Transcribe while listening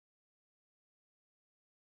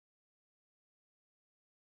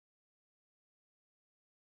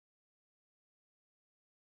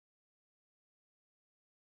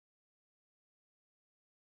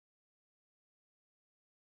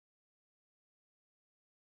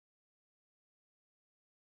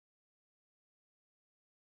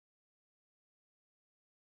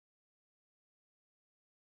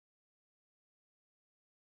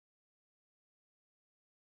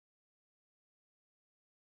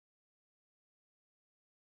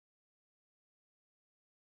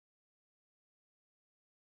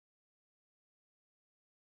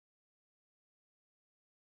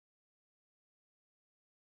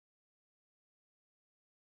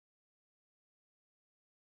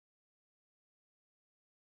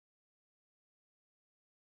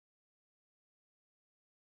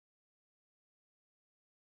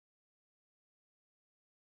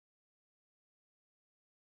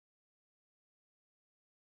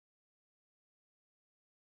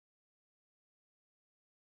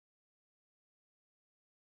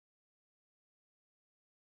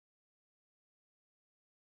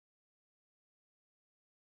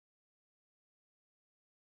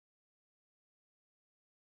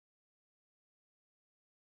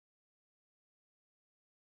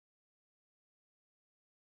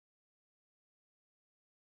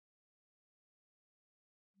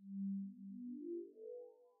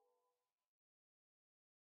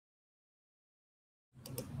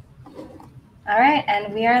All right,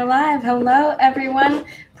 and we are live. Hello, everyone.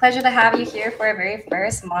 Pleasure to have you here for our very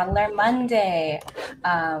first Modeler Monday.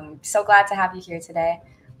 So glad to have you here today.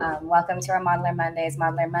 Welcome to our Modeler Mondays.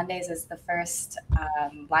 Modeler Mondays is the first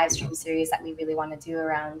live stream series that we really want to do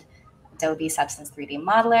around Adobe Substance 3D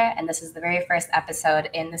Modeler, and this is the very first episode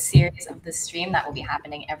in the series of the stream that will be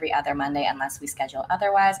happening every other Monday unless we schedule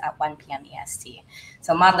otherwise at 1 p.m. EST.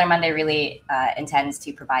 So Modeler Monday really intends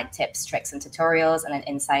to provide tips, tricks, and tutorials and an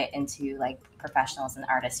insight into like professionals and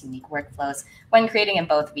artists' unique workflows when creating in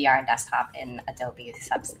both VR and desktop in Adobe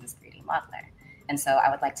Substance 3D Modeler. And so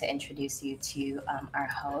I would like to introduce you to our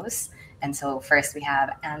hosts. And so first we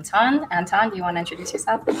have Anton. Anton, do you want to introduce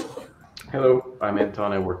yourself? Hello, I'm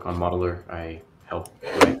Anton. I work on Modeler. I help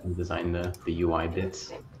write and design the UI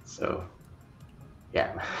bits. So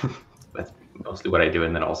yeah, that's mostly what I do.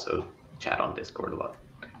 And then also chat on Discord a lot.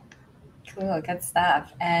 Cool, good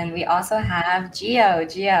stuff. And we also have Gio.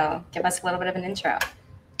 Gio, give us a little bit of an intro.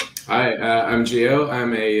 Hi, I'm Gio.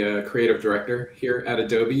 I'm a creative director here at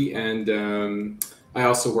Adobe, and I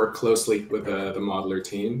also work closely with the Modeler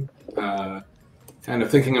team, kind of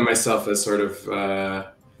thinking of myself as sort of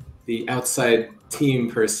the outside team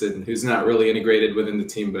person who's not really integrated within the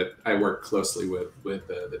team, but I work closely with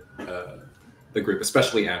the group,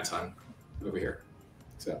 especially Anton over here.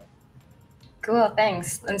 So. Cool,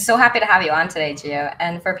 thanks. I'm so happy to have you on today, Gio.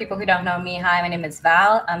 And for people who don't know me, hi, my name is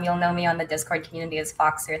Val. You'll know me on the Discord community as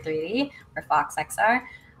Foxer3D or FoxXR.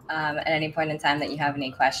 At any point in time that you have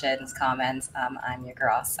any questions, comments, I'm your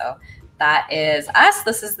girl. So that is us.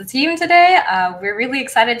 This is the team today. We're really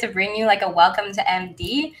excited to bring you like a welcome to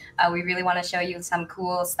MD. We really want to show you some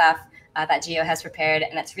cool stuff that Gio has prepared,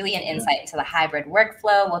 and it's really an insight into the hybrid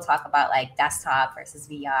workflow. We'll talk about like desktop versus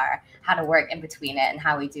VR, how to work in between it, and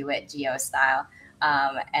how we do it Gio style.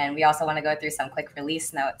 And we also want to go through some quick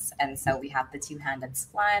release notes. And so we have the two-handed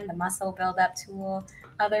spline, the muscle build-up tool,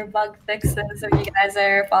 other bug fixes if you guys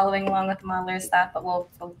are following along with the modeler stuff, but we'll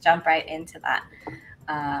jump right into that.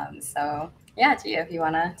 So yeah, Gio, if you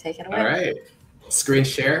want to take it away. All right, screen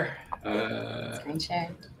share. Screen share.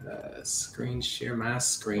 Screen share my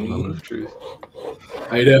screen. Moment of truth.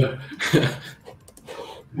 I know.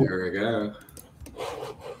 There we go.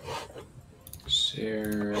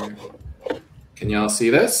 Share. Can y'all see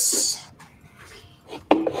this?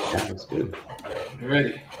 Yeah, that's good. All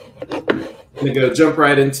right. I'm gonna jump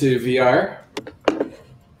right into VR.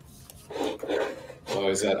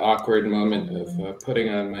 Always that awkward moment of putting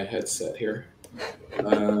on my headset here.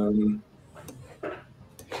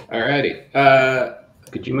 Alrighty.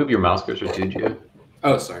 Could you move your mouse cursor too, Gio?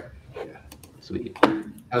 Oh, sorry. Yeah. Sweet.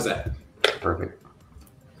 How's that? Perfect.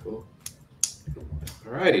 Cool.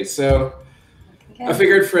 Alrighty. So I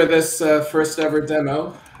figured for this first ever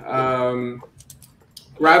demo,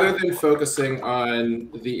 rather than focusing on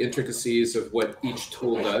the intricacies of what each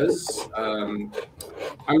tool does,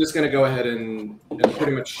 I'm just going to go ahead and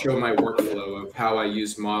pretty much show my workflow of how I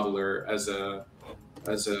use Modeler as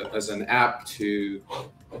an app to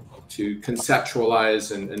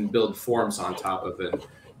conceptualize and build forms on top of it.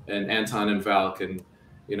 And Anton and Val can,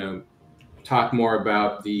 talk more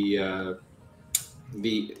about the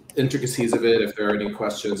intricacies of it. If there are any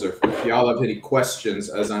questions, or if y'all have any questions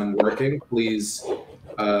as I'm working, please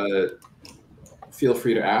feel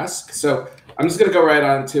free to ask. So I'm just going to go right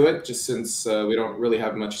on to it, just since we don't really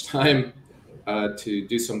have much time to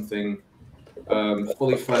do something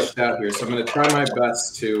fully fleshed out here. So I'm going to try my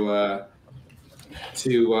best to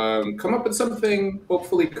come up with something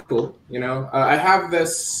hopefully cool. I have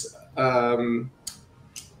this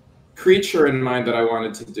creature in mind that I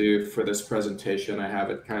wanted to do for this presentation. I have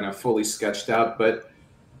it kind of fully sketched out, but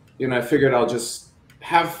I figured I'll just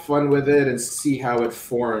have fun with it and see how it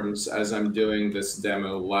forms as I'm doing this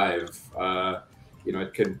demo live.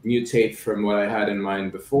 It could mutate from what I had in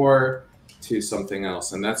mind before to something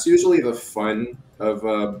else, and that's usually the fun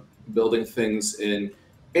of building things in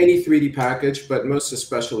any 3D package, but most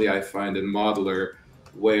especially I find in Modeler,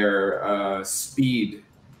 where speed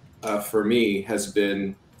for me has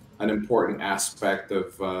been an important aspect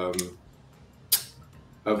of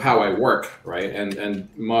how I work, right? And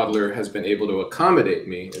Modeler has been able to accommodate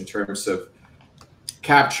me in terms of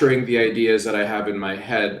capturing the ideas that I have in my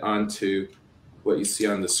head onto what you see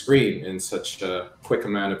on the screen in such a quick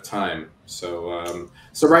amount of time. So,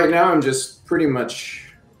 so right now I'm just pretty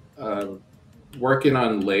much working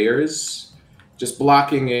on layers, just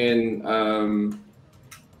blocking in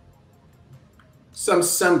some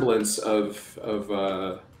semblance of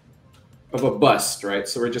a bust, right?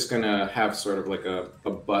 So we're just gonna have sort of like a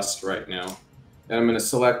bust right now. And I'm gonna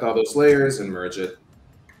select all those layers and merge it.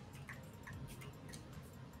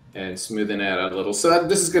 and smoothing it out a little. So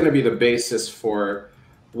this is going to be the basis for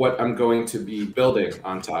what I'm going to be building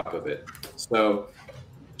on top of it. So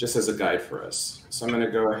just as a guide for us. So I'm going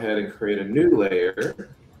to go ahead and create a new layer,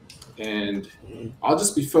 and I'll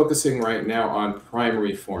just be focusing right now on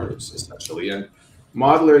primary forms essentially. And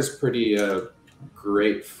Modeler is pretty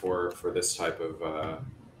great for this type of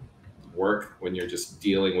work when you're just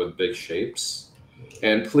dealing with big shapes.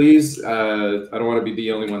 And please, I don't want to be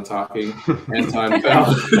the only one talking. Anton,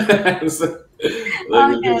 Val.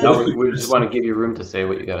 No, we just want to give you room to say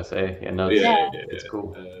what you got to say. Yeah, no, it's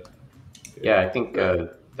cool. Yeah, I think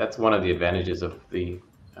that's one of the advantages of the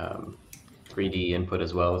 3D input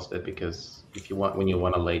as well, is that because when you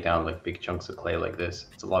want to lay down like big chunks of clay like this,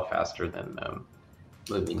 it's a lot faster than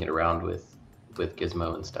moving it around with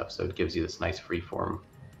Gizmo and stuff. So it gives you this nice freeform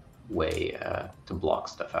way to block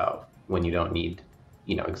stuff out when you don't need,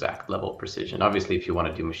 exact level precision. Obviously, if you want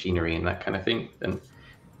to do machinery and that kind of thing, then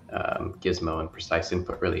Gizmo and precise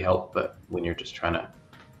input really help. But when you're just trying to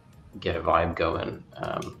get a vibe going,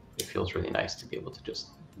 it feels really nice to be able to just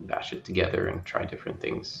bash it together and try different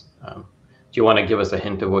things. Do you want to give us a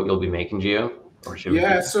hint of what you'll be making, Gio? Or should we keep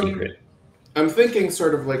it secret? I'm thinking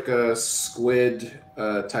sort of like a squid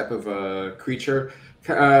type of a creature,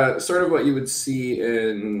 sort of what you would see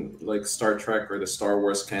in like Star Trek or the Star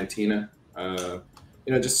Wars Cantina.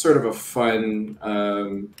 Just sort of a fun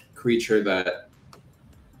creature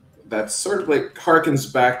that sort of like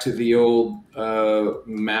harkens back to the old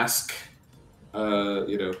mask,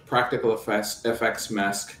 practical effects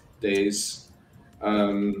mask days.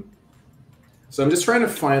 So I'm just trying to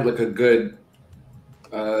find like a good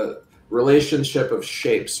relationship of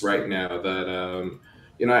shapes right now that,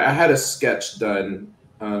 I had a sketch done,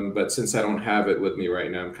 but since I don't have it with me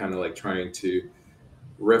right now, I'm kind of like trying to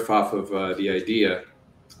riff off of the idea.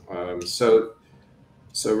 So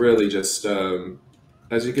really just,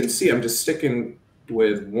 as you can see, I'm just sticking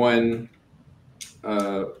with one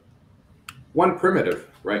primitive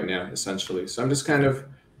right now, essentially. So I'm just kind of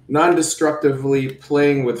non-destructively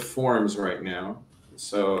playing with forms right now.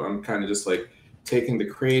 So I'm kind of just like taking the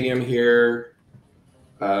cranium here,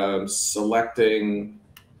 selecting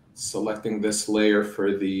this layer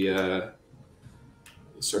for the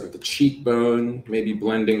sort of the cheekbone, maybe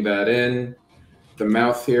blending that in. The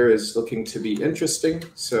mouth here is looking to be interesting.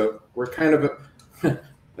 So we're kind of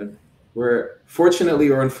we're fortunately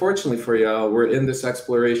or unfortunately for y'all, we're in this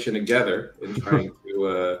exploration together in trying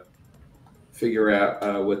to figure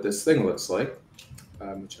out what this thing looks like,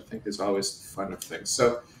 which I think is always the fun of things.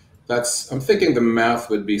 So I'm thinking the mouth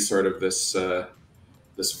would be sort of this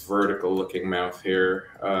this vertical looking mouth here.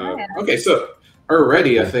 Okay, so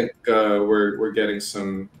already I think we're getting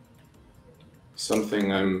something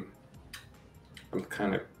I'm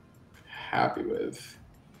kind of happy with.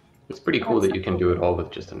 It's pretty cool that you can do it all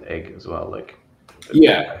with just an egg as well. Like,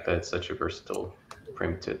 that's such a versatile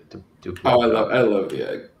frame to do. Oh, I love the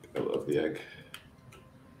egg. I love the egg.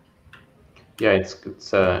 Yeah, it's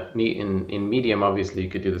neat. In Medium, obviously, you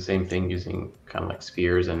could do the same thing using kind of like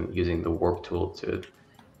spheres and using the warp tool to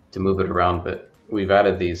move it around. But we've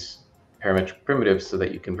added these parametric primitives so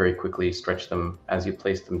that you can very quickly stretch them as you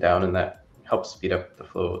place them down, and that helps speed up the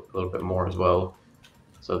flow a little bit more as well,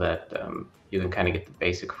 so that you can kind of get the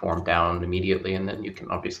basic form down immediately, and then you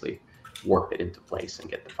can obviously warp it into place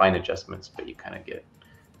and get the fine adjustments, but you kind of get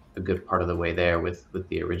a good part of the way there with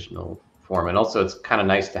the original form. And also it's kind of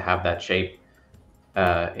nice to have that shape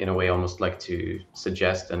in a way, almost like to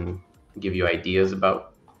suggest and give you ideas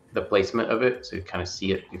about the placement of it, so you kind of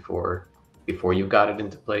see it before you've got it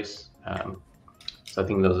into place. So I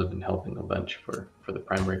think those have been helping a bunch for the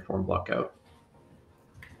primary form block out.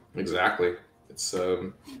 Exactly. It's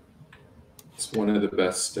one of the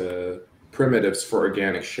best primitives for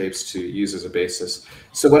organic shapes to use as a basis.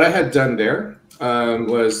 So what I had done there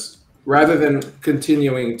was, rather than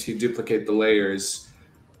continuing to duplicate the layers,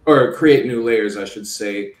 or create new layers, I should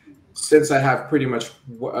say, since I have pretty much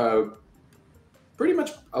a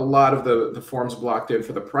lot of the forms blocked in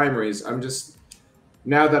for the primaries,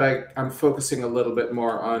 now that I'm focusing a little bit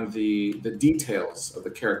more on the details of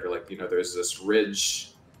the character. Like, there's this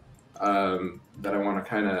ridge that I want to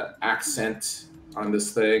kind of accent on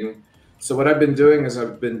this thing. So what I've been doing is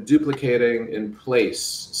I've been duplicating in place.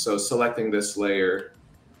 So selecting this layer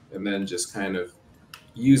and then just kind of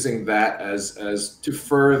using that as to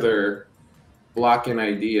further block in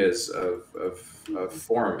ideas of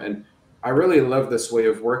form. And I really love this way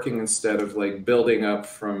of working instead of like building up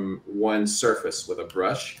from one surface with a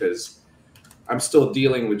brush, because I'm still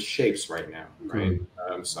dealing with shapes right now, right?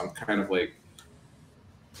 So I'm kind of like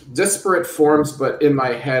disparate forms, but in my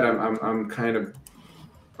head, I'm kind of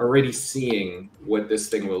already seeing what this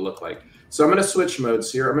thing will look like. So I'm going to switch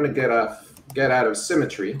modes here. I'm going to get out of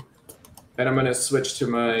symmetry, and I'm going to switch to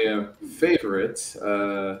my favorite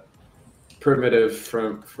primitive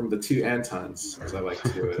from the two Antons, as I like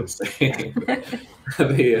to say.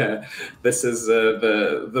 This is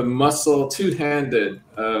the muscle, two-handed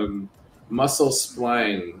muscle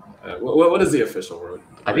spline. What is the official word?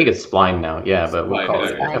 I think it's spline now, yeah, but we'll Spline, call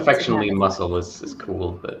it okay. affectionately muscle is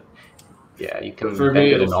cool, but yeah, you can. For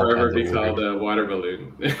me, it in it'll all forever kinds be of called weird- a water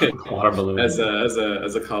balloon. water balloon. as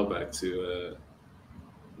a callback to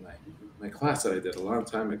my class that I did a long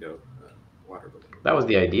time ago. Water balloon. That was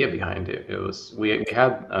the idea behind it. It was we had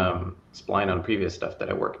spline on previous stuff that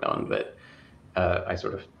I worked on, but I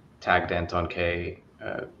sort of tagged Anton K,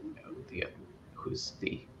 who's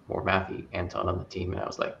the more mathy Anton on the team, and I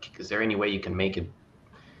was like, "Is there any way you can make it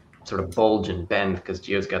sort of bulge and bend? Because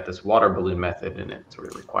Gio's got this water balloon method, and it sort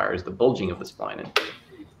of requires the bulging of the spline. And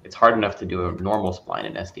it's hard enough to do a normal spline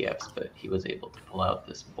in SDFs, but he was able to pull out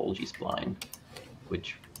this bulgy spline,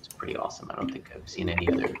 which is pretty awesome. I don't think I've seen any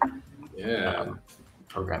other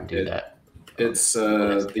program do that. It's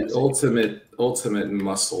the ultimate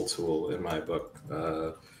muscle tool in my book.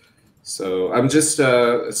 So I'm just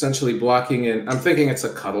essentially blocking in. I'm thinking it's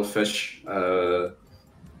a cuttlefish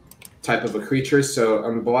type of a creature. So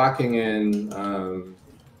I'm blocking in the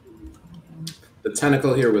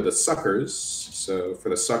tentacle here with the suckers. So for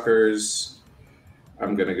the suckers,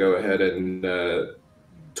 I'm going to go ahead and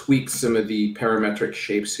tweak some of the parametric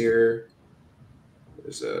shapes here.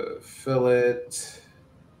 There's a fillet.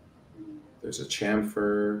 There's a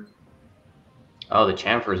chamfer. Oh, the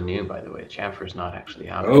chamfer is new, by the way. Chamfer's not actually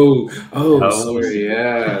out. Oh, sorry,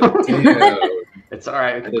 yeah. It's all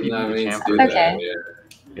right. I did not mean to do that.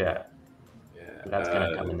 Yeah. That's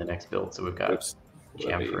gonna come in the next build. So we've got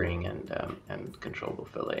chamfering and controllable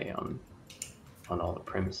fillet on all the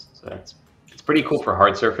prims. So it's pretty cool for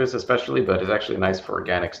hard surface, especially, but it's actually nice for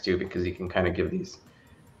organics too, because you can kind of give these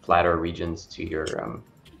flatter regions to your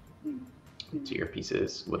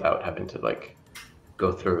pieces without having to like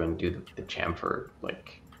go through and do the chamfer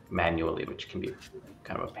like manually, which can be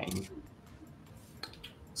kind of a pain.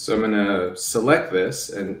 So I'm gonna select this,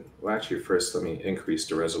 and well, actually first let me increase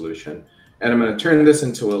the resolution, and I'm gonna turn this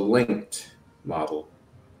into a linked model.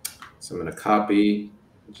 So I'm gonna copy,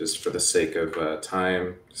 just for the sake of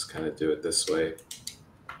time, just kind of do it this way.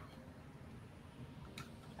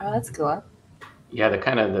 Oh, that's cool. Yeah, the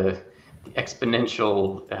kind of the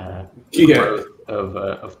exponential growth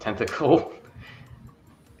of tentacle.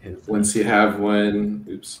 Once you have one,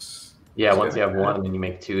 oops. Yeah, once you have one, and then you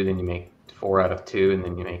make two, then you make 4 out of 2, and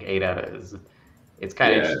then you make 8 out of. It's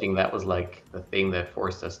kind of interesting. That was like the thing that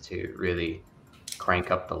forced us to really crank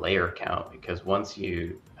up the layer count, because once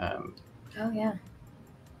you. Oh yeah.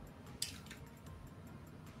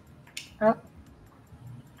 Oh, I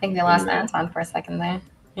think we lost Anton for a second there.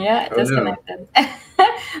 Yeah, disconnected. No.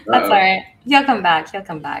 That's all right. He'll come back. He'll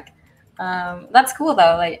come back. That's cool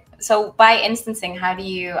though. Like, so by instancing, how do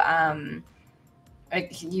you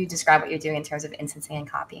you describe what you're doing in terms of instancing and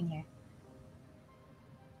copying here?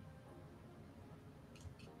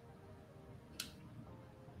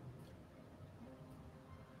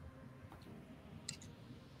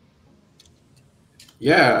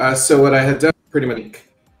 Yeah. So what I had done pretty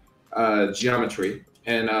much geometry,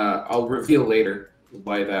 and I'll reveal later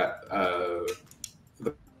why that.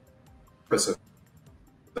 The purpose of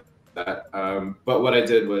that. But what I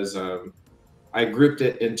did was I grouped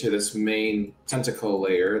it into this main tentacle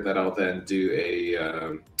layer that I'll then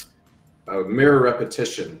do a mirror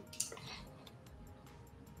repetition.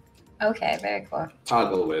 Okay, very cool.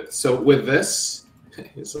 Toggle with. So with this,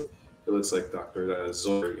 it looks like Dr.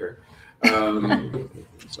 Zoller here.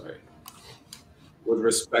 Sorry. With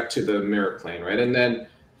respect to the mirror plane, right? And then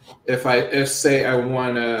if say I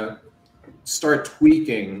want to start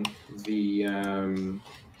tweaking the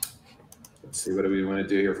let's see, what do we want to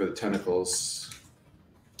do here for the tentacles?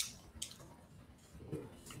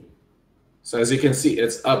 So as you can see,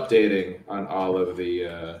 it's updating on all of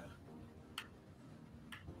the,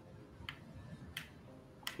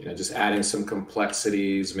 just adding some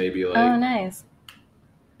complexities, maybe like. Oh, nice.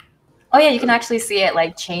 Oh yeah, you can actually see it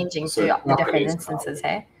like changing to the different instances,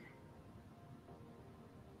 hey?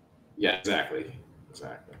 Yeah, exactly.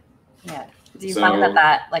 Yeah. Do you find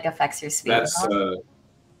that like affects your speed? That's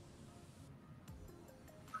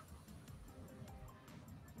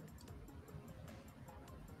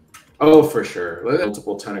oh, for sure.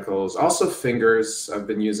 Multiple tentacles, also fingers. I've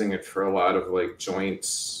been using it for a lot of like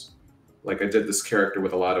joints. Like I did this character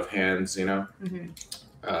with a lot of hands,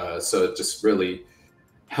 Mm-hmm. So it just really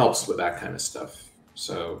helps with that kind of stuff.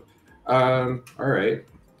 So, all right.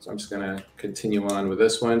 So I'm just gonna continue on with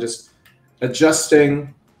this one, just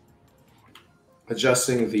adjusting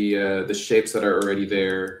the shapes that are already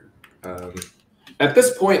there. At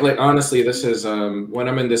this point, like honestly, this is when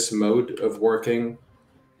I'm in this mode of working,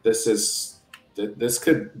 this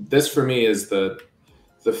for me is the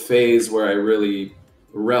phase where I really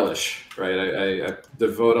relish, right? I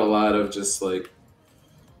devote a lot of just like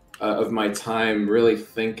of my time really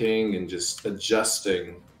thinking and just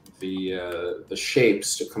adjusting the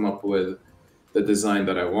shapes to come up with the design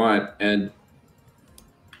that I want, and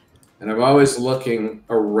I'm always looking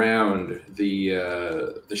around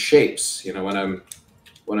the shapes. You know,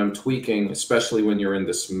 when I'm tweaking, especially when you're in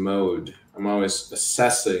this mode, I'm always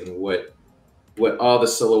assessing what all the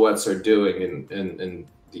silhouettes are doing and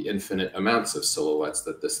the infinite amounts of silhouettes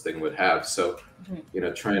that this thing would have. So, you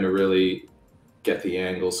know, trying to really get the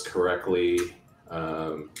angles correctly.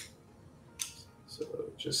 So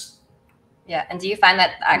just. Yeah, and do you find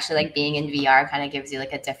that actually like being in VR kind of gives you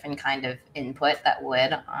like a different kind of input that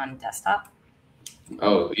would on desktop?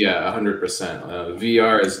 Oh yeah, 100%.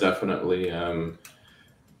 VR is definitely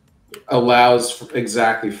allows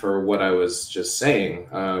exactly for what I was just saying.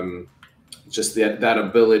 Just that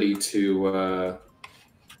ability to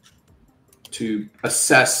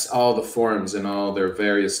assess all the forms and all their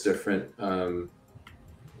various different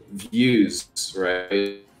views,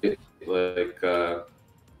 right? Like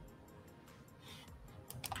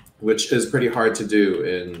which is pretty hard to do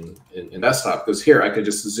in desktop, because here I could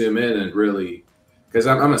just zoom in and really, because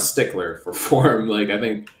I'm a stickler for form. Like I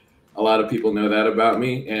think a lot of people know that about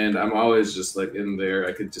me, and I'm always just like in there.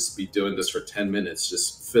 I could just be doing this for 10 minutes,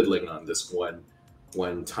 just fiddling on this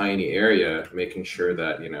one tiny area, making sure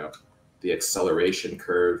that, you know, the acceleration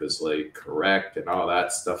curve is like correct and all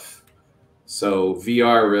that stuff. So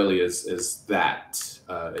VR really is that.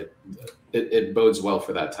 It bodes well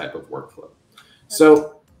for that type of workflow.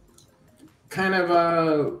 So kind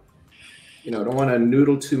of, you know, don't want to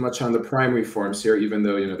noodle too much on the primary forms here, even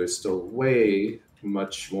though, you know, there's still way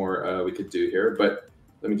much more we could do here. But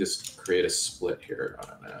let me just create a split here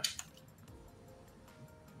on that.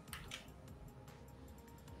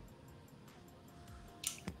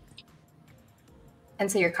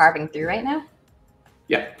 And so you're carving through right now?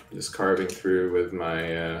 Yeah, just carving through with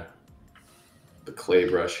my the clay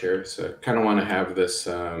brush here. So I kind of want to have this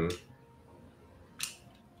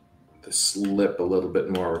this lip a little bit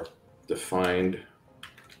more defined.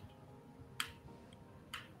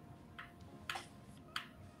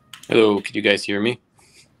 Hello, can you guys hear me?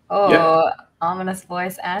 Oh, Yeah. Ominous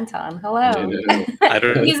voice, Anton. Hello. I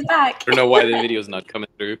don't. He's back. I don't know why the video's not coming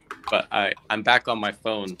through, but I'm back on my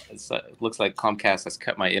phone. It looks like Comcast has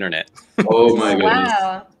cut my internet. Oh my goodness.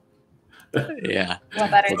 Wow. Yeah.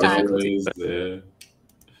 What better time?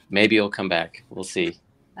 Maybe it'll come back. We'll see.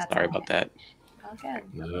 That's Sorry okay. about that. All good.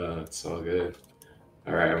 No, it's all good.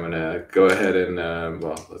 All right, I'm gonna go ahead and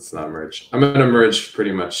well, let's not merge. I'm gonna merge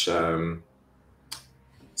pretty much. So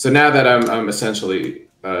now that I'm essentially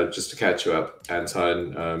just to catch you up,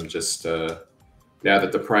 Anton, just now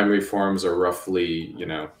that the primary forms are roughly, you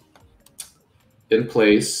know, in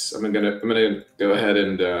place, I'm gonna go ahead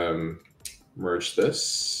and merge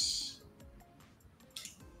this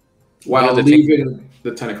while leaving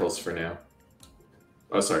the tentacles for now.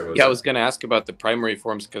 Oh, sorry. Yeah, I was gonna ask about the primary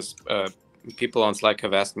forms because people on Slack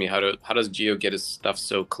have asked me how does Gio get his stuff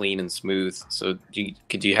so clean and smooth. So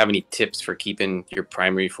could you have any tips for keeping your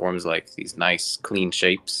primary forms like these nice clean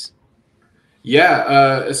shapes?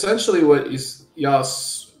 Yeah, essentially what y'all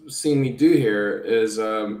seen me do here is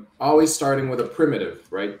always starting with a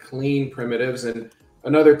primitive, right? Clean primitives. And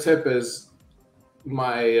another tip is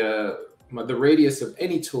the radius of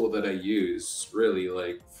any tool that I use, really,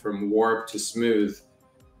 like from warp to smooth,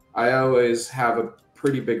 I always have a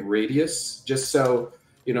pretty big radius, just so,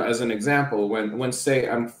 you know, as an example, when say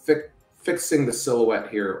I'm fixing the silhouette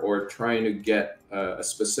here or trying to get a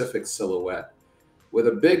specific silhouette with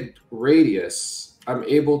a big radius, I'm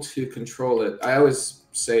able to control it. I always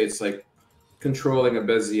say it's like controlling a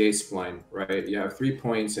Bezier spline, right? You have 3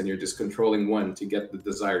 points and you're just controlling one to get the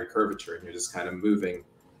desired curvature, and you're just kind of moving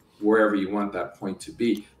wherever you want that point to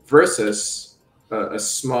be, versus a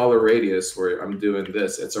smaller radius where I'm doing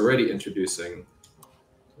this. It's already introducing,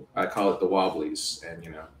 I call it the wobblies, and,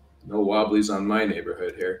 you know, no wobblies on my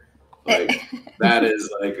neighborhood here. Like that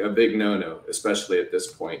is like a big no-no, especially at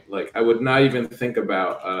this point. Like I would not even think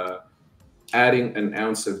about adding an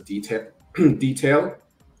ounce of detail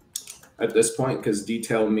at this point, because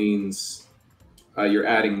detail means you're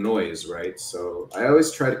adding noise, right? So I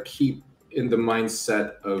always try to keep in the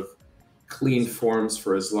mindset of clean forms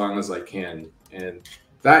for as long as I can. And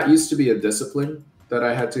that used to be a discipline that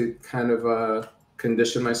I had to kind of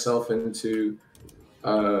condition myself into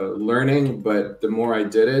learning, but the more I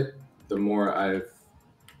did it, the more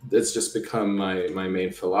it's just become my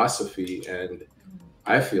main philosophy, and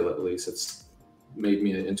I feel at least it's made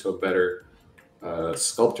me into a better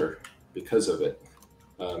sculptor because of it.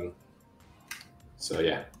 So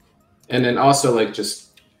yeah, and then also like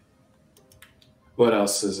just what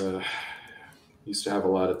else is used to have a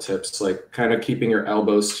lot of tips, like kind of keeping your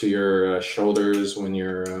elbows to your shoulders when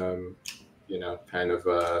you're you know, kind of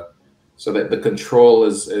so that the control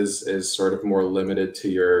is sort of more limited to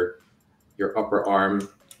your upper arm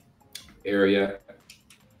area.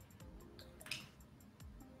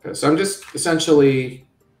 Okay, so I'm just essentially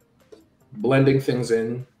blending things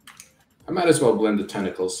in. I might as well blend the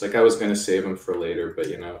tentacles. Like I was going to save them for later, but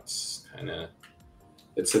you know, it's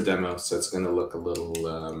a demo, so it's going to look a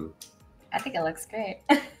little. I think it looks great.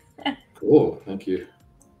 Cool, thank you.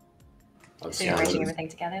 So you're merging everything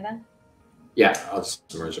together then? Yeah, I'll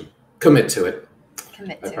just merge them. Commit to it.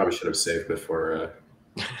 Commit to I probably it. should have saved before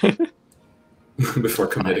before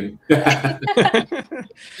committing.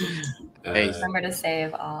 Hey. Remember to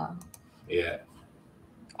save all. Yeah.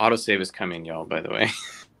 Autosave is coming, y'all, by the way.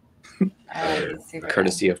 Super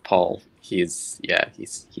Courtesy of Paul. He's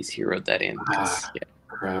heroed that in. Yeah,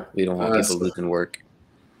 Crap. we don't want people losing work.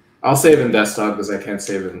 I'll save in desktop because I can't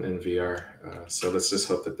save in VR. So let's just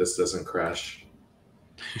hope that this doesn't crash.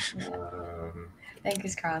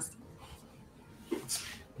 Fingers crossed.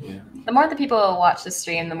 Yeah. The more the people watch the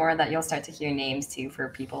stream, the more that you'll start to hear names too for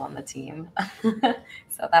people on the team.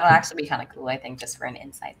 So that'll actually be kind of cool, I think, just for an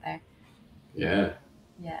insight there. Yeah.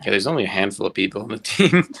 Yeah. Yeah, there's only a handful of people on the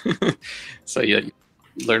team. So yeah, you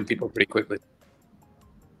learn people pretty quickly.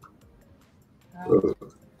 A little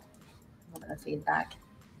bit of feedback.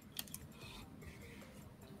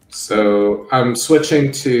 So I'm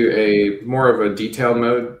switching to a more of a detail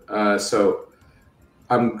mode. So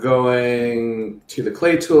I'm going to the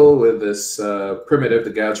clay tool with this primitive,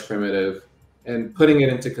 the gouge primitive, and putting it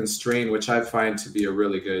into constrain, which I find to be a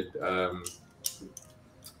really good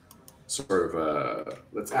sort of,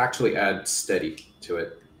 let's actually add steady to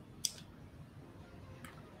it.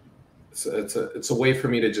 So it's a way for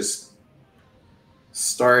me to just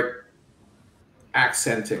start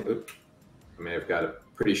accenting. Oops, I mean, I've got a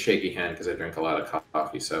pretty shaky hand because I drink a lot of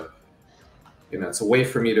coffee. So, you know, it's a way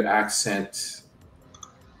for me to accent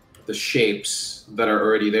the shapes that are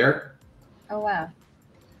already there. Oh, wow.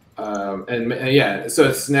 And yeah, so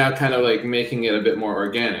it's now kind of like making it a bit more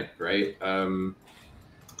organic, right?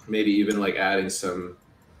 Maybe even like adding some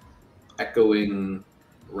echoing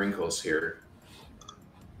wrinkles here.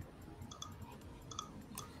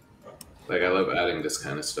 Like I love adding this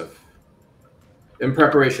kind of stuff in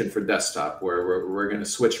preparation for desktop, where we're going to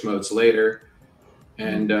switch modes later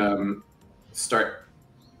and start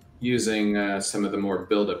using some of the more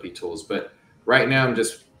build-up-y tools. But right now I'm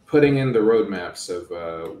just putting in the roadmaps of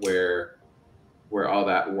where all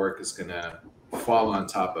that work is going to fall on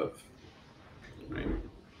top of. Right.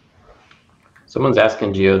 Someone's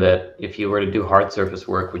asking Gio that if you were to do hard surface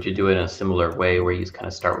work, would you do it in a similar way where you kind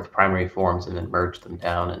of start with primary forms and then merge them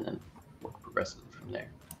down and then work progressively from there?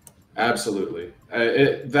 Absolutely.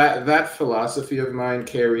 That philosophy of mine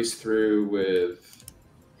carries through with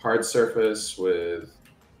hard surface, with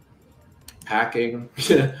packing.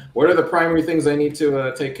 What are the primary things I need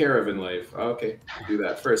to take care of in life? Okay, do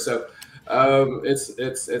that first. So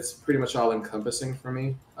it's pretty much all encompassing for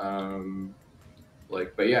me.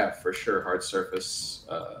 But yeah, for sure, hard surface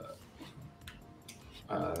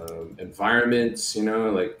environments, you know,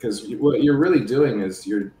 like, because what you're really doing is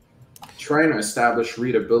you're trying to establish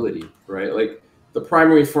readability, right? Like the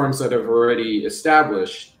primary forms that have already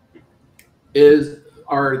established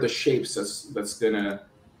are the shapes that's gonna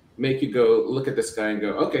make you go look at this guy and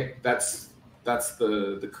go, okay, that's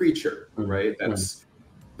the creature, right?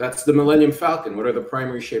 That's the Millennium Falcon. What are the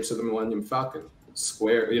primary shapes of the Millennium Falcon?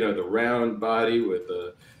 Square, you know, the round body with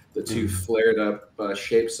the two flared up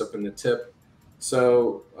shapes up in the tip.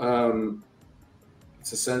 So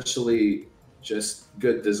it's essentially just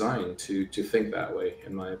good design to think that way,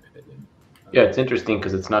 in my opinion. Yeah, it's interesting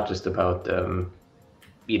because it's not just about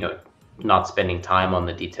you know, not spending time on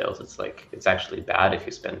the details. It's like it's actually bad if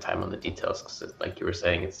you spend time on the details because, like you were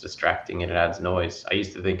saying, it's distracting and it adds noise. I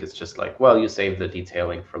used to think it's just like, well, you save the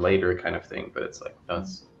detailing for later kind of thing, but it's like, no,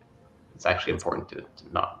 it's actually important to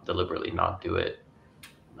not deliberately not do it,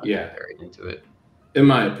 not get buried into it. In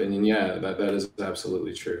my opinion, yeah, that is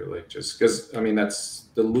absolutely true. Like, just because, I mean, that's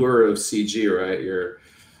the lure of CG, right?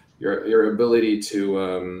 Your ability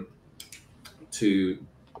to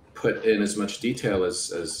put in as much detail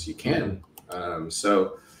as you can.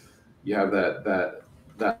 So you have that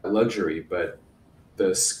luxury, but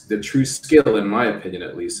the true skill, in my opinion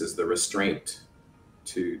at least, is the restraint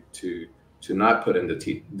to not put in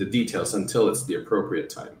the details until it's the appropriate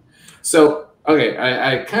time. So okay,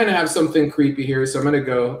 I kind of have something creepy here, so I'm gonna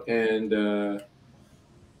go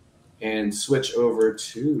and switch over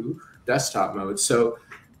to desktop mode. So,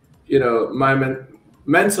 you know,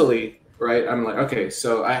 mentally, right, I'm like, okay,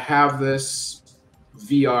 so I have this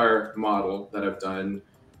VR model that I've done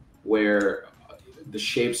where the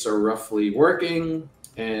shapes are roughly working,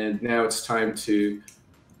 and now it's time to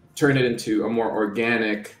turn it into a more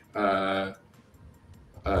organic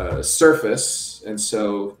surface. And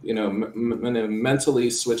so, you know, I'm gonna mentally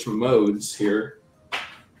switch modes here.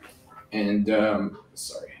 And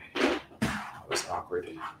sorry, that was awkward.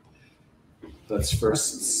 Let's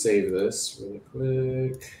first save this really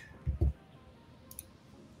quick.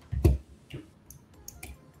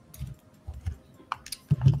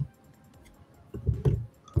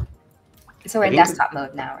 So we're in desktop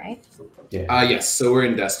mode now, right? Yeah. Yes, so we're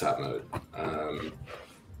in desktop mode.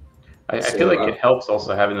 I feel like it helps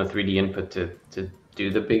also having the 3D input to do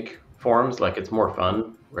the big forms. Like it's more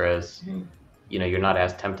fun, whereas you know, you're not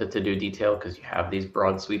as tempted to do detail because you have these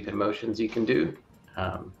broad sweeping motions you can do.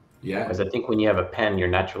 Yeah. Because I think when you have a pen, your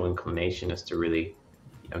natural inclination is to really,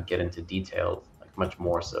 you know, get into detail, like much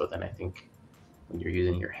more so than I think when you're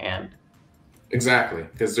using your hand. Exactly,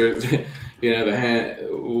 because there's, you know,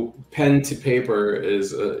 the pen to paper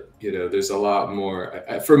is, you know, there's a lot more.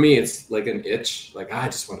 For me, it's like an itch. Like, I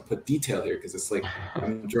just want to put detail here because it's like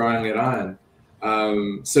I'm drawing it on.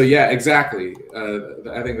 So yeah, exactly.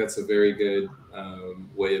 I think that's a very good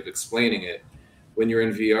way of explaining it. When you're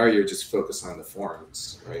in VR, you're just focused on the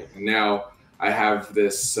forms, right? And now I have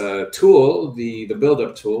this tool, the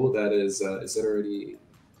build-up tool that is it already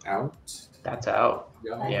out? That's out.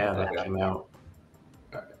 Yeah, that came out.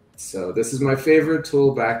 So this is my favorite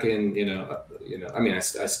tool back in, I mean, I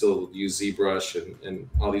still use ZBrush and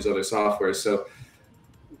all these other software. So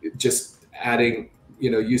just adding,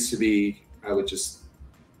 you know, used to be, I would just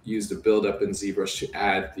use the buildup in ZBrush to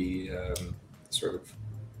add the sort of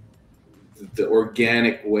the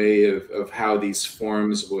organic way of how these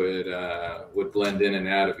forms would blend in and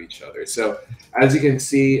out of each other. So as you can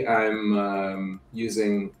see, I'm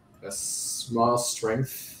using a small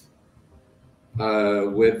strength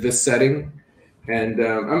with this setting, and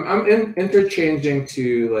I'm interchanging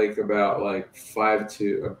to like about like 5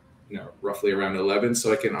 to roughly around 11,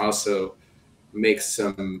 so I can also make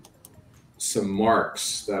some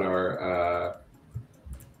marks that are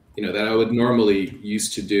that I would normally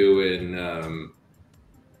used to do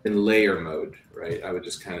in layer mode, right? I would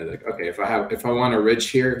just kind of like, okay, if I want a ridge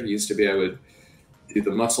here, it used to be I would do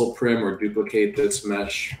the muscle prim or duplicate this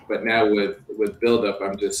mesh, but now with buildup,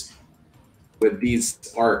 I'm just, with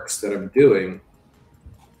these arcs that I'm doing,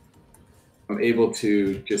 I'm able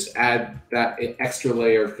to just add that extra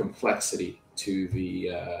layer of complexity to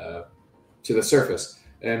the surface.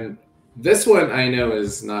 And this one I know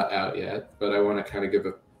is not out yet, but I want to kind of give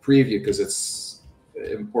a preview because it's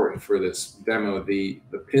important for this demo. The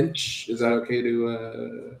pinch, is that okay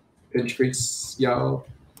to pinch crease, y'all,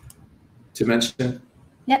 to mention?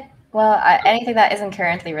 Yep. Well, anything that isn't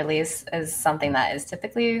currently released is something that is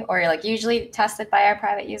typically or like usually tested by our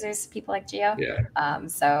private users, people like Gio. Yeah.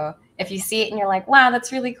 So if you see it and you're like, wow,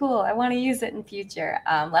 that's really cool, I want to use it in future,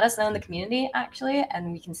 let us know in the community actually,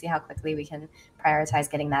 and we can see how quickly we can prioritize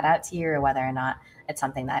getting that out to you, or whether or not it's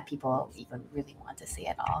something that people even really want to see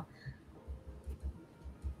at all.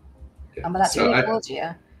 Yeah. But that's really cool,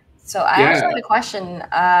 Gio. So I actually had a question.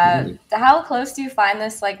 How close do you find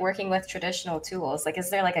this, like working with traditional tools? Like,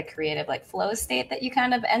 is there like a creative like flow state that you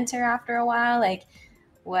kind of enter after a while? Like,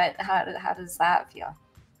 how does that feel?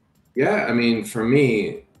 Yeah, I mean, for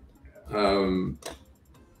me,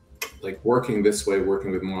 like working this way,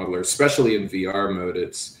 working with modelers, especially in VR mode,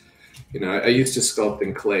 it's, I used to sculpt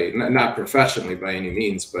in clay, not professionally by any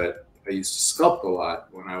means, but I used to sculpt a lot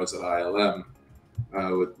when I was at ILM.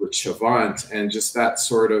 With Chavant, and just that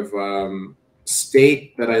sort of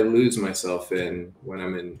state that I lose myself in when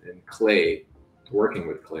I'm in clay, working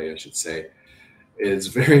with clay, I should say, is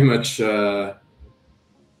very much in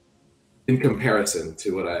comparison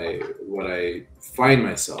to what I find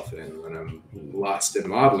myself in when I'm lost in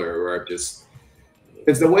Modeler, where it's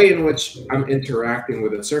the way in which I'm interacting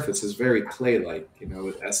with a surface is very clay-like,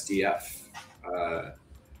 with SDF.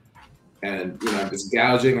 And I'm just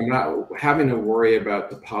gouging. I'm not having to worry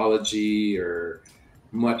about topology or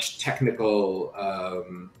much technical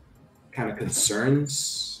kind of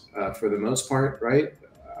concerns for the most part, right?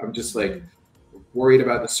 I'm just like worried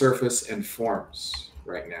about the surface and forms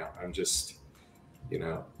right now. I'm just,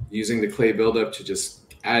 using the clay buildup to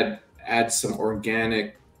just add add some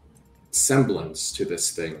organic semblance to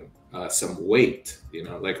this thing, some weight. You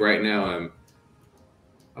know, like right now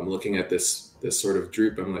I'm looking at this sort of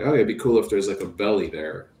droop. I'm like, oh, it'd be cool if there's like a belly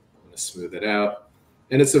there. I'm gonna smooth it out,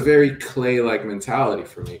 and it's a very clay-like mentality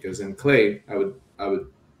for me, because in clay I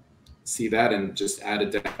would see that and just add a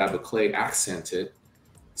dab of clay, accent it,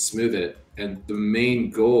 smooth it, and the main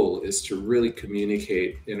goal is to really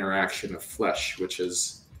communicate interaction of flesh, which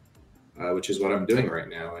is what I'm doing right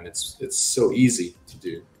now, and it's so easy to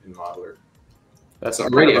do in Modeler. That's so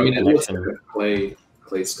already, I mean, it looks connection. like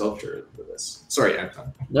clay sculpture for this. Sorry,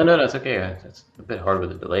 Anton. No, it's okay. It's a bit hard with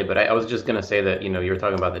the delay, but I was just gonna say that, you know, you're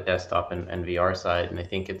talking about the desktop and VR side, and I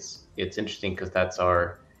think it's interesting because that's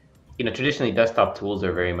our, you know, traditionally desktop tools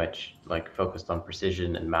are very much like focused on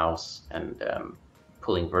precision and mouse and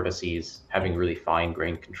pulling vertices, having really fine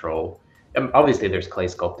grained control. Obviously, there's clay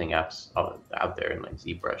sculpting apps out there, and like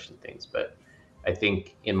ZBrush and things, but I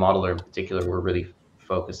think in Modeler in particular, we're really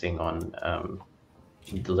focusing on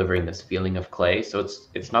delivering this feeling of clay. So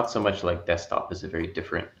it's not so much like desktop is a very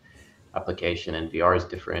different application and VR is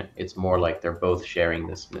different. It's more like they're both sharing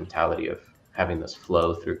this mentality of having this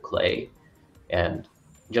flow through clay. And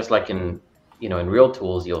just like in, you know, in real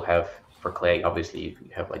tools, you'll have for clay, obviously you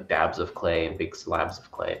have like dabs of clay and big slabs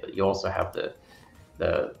of clay, but you also have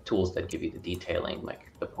the tools that give you the detailing,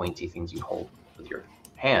 like the pointy things you hold with your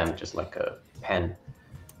hand, just like a pen.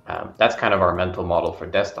 That's kind of our mental model for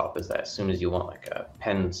desktop, is that as soon as you want like a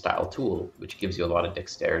pen style tool, which gives you a lot of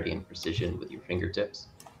dexterity and precision with your fingertips,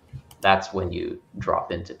 that's when you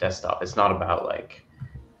drop into desktop. It's not about like,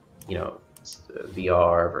 you know,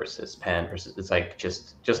 VR versus pen versus, it's like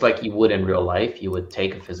just like you would in real life, you would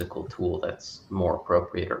take a physical tool that's more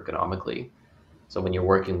appropriate ergonomically. So when you're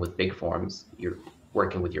working with big forms, you're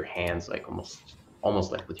working with your hands, like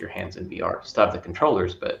almost like with your hands in VR. You still have the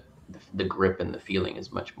controllers, but the grip and the feeling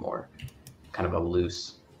is much more kind of a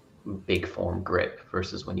loose, big form grip,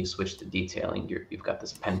 versus when you switch to detailing, you've got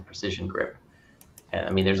this pen precision grip. And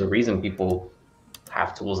I mean, there's a reason people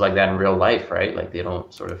have tools like that in real life, right? Like they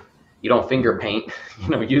don't you don't finger paint, you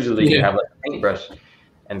know, usually you have like a paintbrush.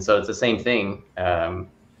 And so it's the same thing. So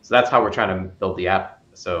that's how we're trying to build the app.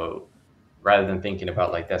 So rather than thinking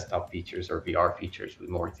about like desktop features or VR features, we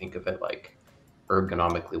more think of it like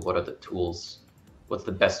ergonomically, what are the tools? What's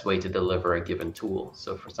the best way to deliver a given tool?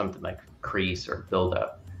 So for something like crease or build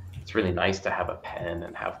up, it's really nice to have a pen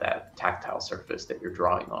and have that tactile surface that you're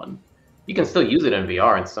drawing on. You can still use it in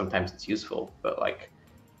VR and sometimes it's useful, but like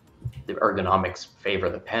the ergonomics favor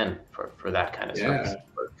the pen for that kind of surface.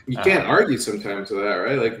 You can't argue sometimes with that,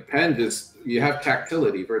 right? Like pen, just you have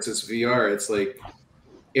tactility versus VR. It's like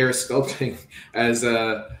air sculpting. As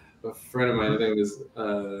a friend of mine, I think it was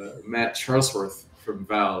Matt Charlesworth from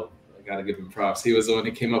Valve. I gotta give him props. He was the one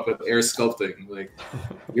who came up with air sculpting. Like,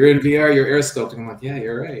 you're in VR, you're air sculpting. I'm like, yeah,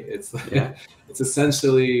 you're right. It's like, it's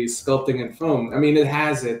essentially sculpting in foam. I mean, it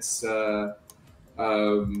has its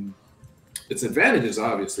advantages,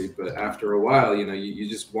 obviously, but after a while, you know, you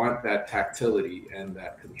just want that tactility and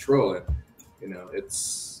that control, and you know,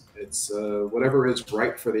 it's whatever is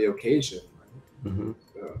right for the occasion. Right? Mm-hmm.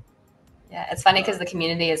 So, yeah, it's funny because the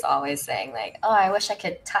community is always saying like, oh, I wish I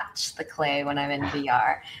could touch the clay when I'm in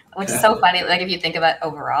VR, which is so funny. Like if you think about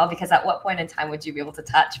overall, because at what point in time would you be able to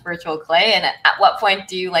touch virtual clay? And at what point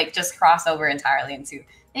do you like just cross over entirely into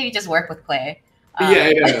maybe just work with clay?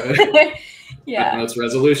 Yeah. Yeah. That's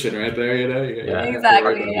resolution right there, you know?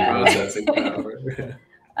 Exactly. Processing power.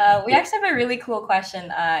 We actually have a really cool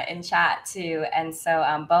question in chat too. And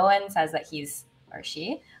so Bowen says that he's, or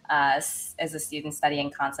she, is a student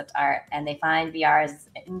studying concept art, and they find VR is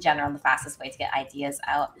in general the fastest way to get ideas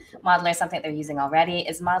out. Modeler is something they're using already.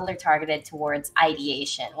 Is Modeler targeted towards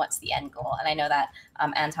ideation? What's the end goal? And I know that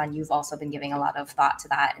Anton, you've also been giving a lot of thought to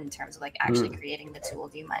that in terms of like actually creating the tool.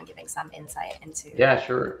 Do you mind giving some insight into? Yeah,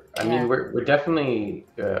 sure. I mean, we're definitely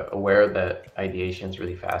aware that ideation is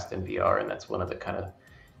really fast in VR, and that's one of the kind of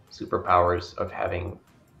superpowers of having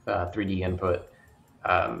 3D input.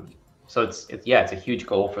 So it's a huge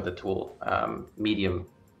goal for the tool. Medium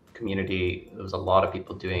community, there was a lot of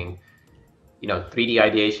people doing, you know, 3D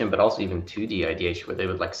ideation, but also even 2D ideation, where they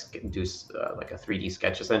would like do like a 3D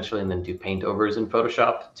sketch essentially, and then do paint overs in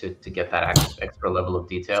Photoshop to get that extra level of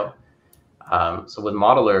detail. So with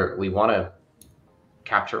Modeler, we want to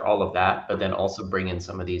capture all of that, but then also bring in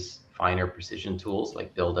some of these finer precision tools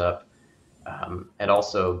like build up, and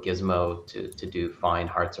also Gizmo to do fine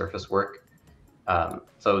hard surface work.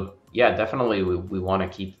 So yeah, definitely we want to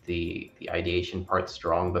keep the ideation part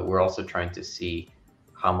strong, but we're also trying to see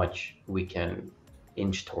how much we can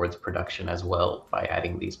inch towards production as well by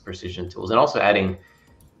adding these precision tools, and also adding,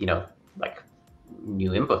 you know, like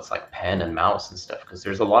new inputs like pen and mouse and stuff, because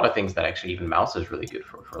there's a lot of things that actually even mouse is really good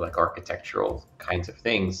for like architectural kinds of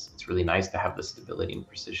things. It's really nice to have the stability and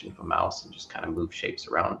precision of a mouse and just kind of move shapes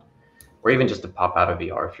around, or even just to pop out of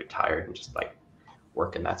VR if you're tired and just like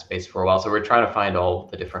work in that space for a while. So we're trying to find all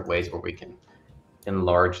the different ways where we can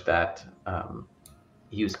enlarge that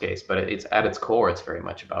use case, but it's at its core, it's very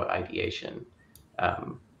much about ideation,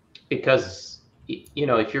 because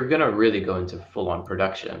if you're gonna really go into full-on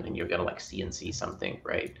production and you're gonna like CNC something,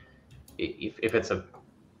 right? If it's a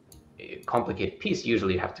complicated piece,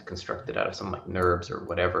 usually you have to construct it out of some like NURBS or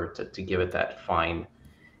whatever to give it that fine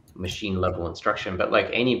machine level instruction. But like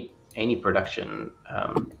any production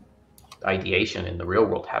ideation in the real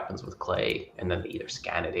world happens with clay, and then they either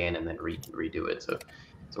scan it in and then redo it. So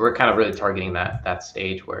we're kind of really targeting that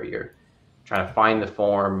stage where you're trying to find the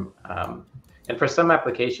form. And for some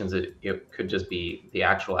applications, it could just be the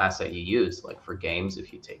actual asset you use. Like for games,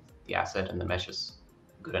 if you take the asset and the mesh is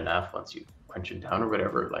good enough, once you crunch it down or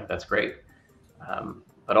whatever, like that's great.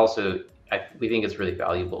 But also, we think it's really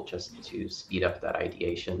valuable just to speed up that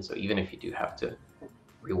ideation. So even if you do have to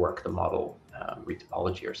rework the model,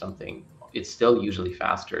 retopology or something, it's still usually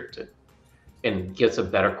faster and gets a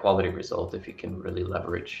better quality result if you can really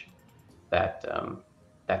leverage that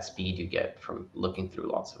speed you get from looking through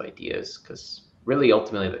lots of ideas. Because really,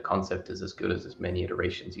 ultimately, the concept is as good as many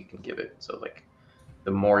iterations you can give it. So like,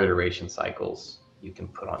 the more iteration cycles you can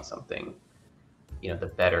put on something,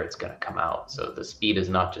 the better it's going to come out. So the speed is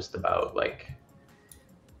not just about like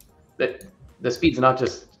the speed's not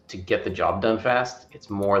just to get the job done fast. It's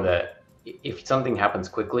more that if something happens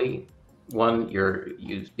quickly, one,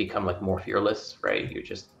 you become like more fearless, right? You're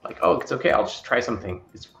just like, oh, it's okay, I'll just try something.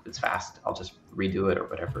 It's fast. I'll just redo it or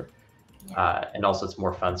whatever. And also it's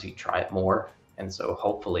more fun, so you try it more. And so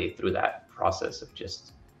hopefully through that process of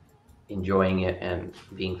just enjoying it and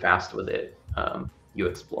being fast with it, you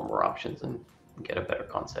explore more options and get a better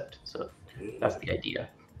concept. So that's the idea.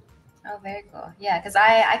 Oh, very cool. Yeah, because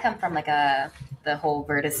I come from like the whole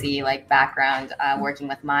vertice like background, working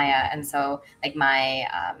with Maya, and so like my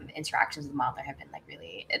interactions with modeler have been like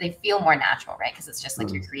really, they feel more natural, right? Because it's just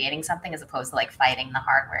like you're creating something as opposed to like fighting the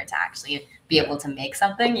hardware to actually be able to make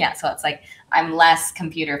something. Yeah, so it's like I'm less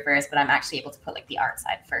computer first, but I'm actually able to put like the art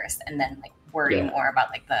side first, and then like worry more about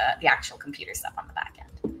like the actual computer stuff on the back end.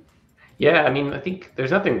 Yeah, I mean, I think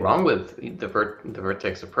there's nothing wrong with the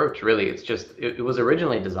vertex approach, really. It's just, it was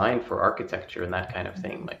originally designed for architecture and that kind of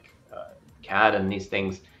thing, like CAD and these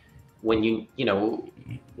things. When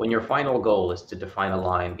when your final goal is to define a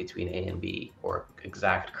line between A and B, or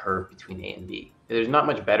exact curve between A and B, there's not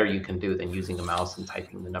much better you can do than using a mouse and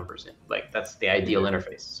typing the numbers in. Like, that's the ideal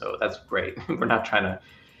interface. So that's great. We're not trying to,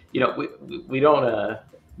 we don't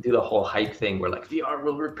do the whole hype thing where like VR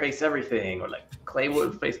will replace everything, or like clay will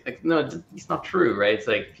replace. Like, no, it's not true, right? It's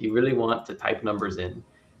like, if you really want to type numbers in,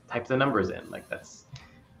 type the numbers in. Like, that's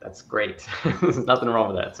great. There's nothing wrong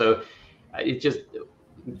with that. So it's just,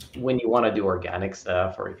 when you want to do organic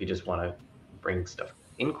stuff, or if you just want to bring stuff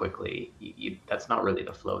in quickly, that's not really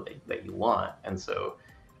the flow that you want. And so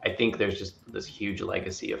I think there's just this huge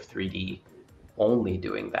legacy of 3D only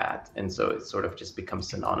doing that, and so it sort of just becomes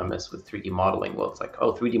synonymous with 3D modeling. Well, it's like,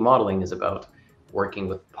 oh, 3D modeling is about working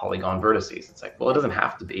with polygon vertices. It's like, well, it doesn't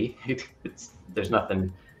have to be. There's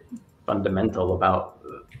nothing fundamental about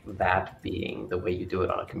that being the way you do it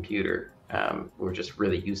on a computer. We're just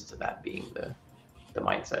really used to that being the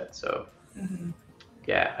mindset. So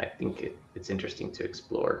yeah, I think it's interesting to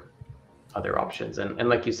explore other options, and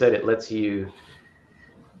like you said, it lets you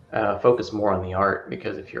focus more on the art,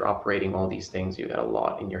 because if you're operating all these things, you got a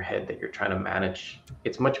lot in your head that you're trying to manage.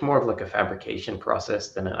 It's much more of like a fabrication process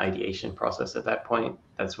than an ideation process at that point.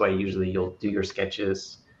 That's why usually you'll do your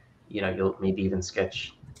sketches, you'll maybe even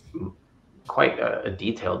sketch quite a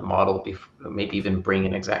detailed model, maybe even bring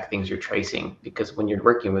in exact things you're tracing, because when you're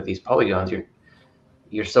working with these polygons,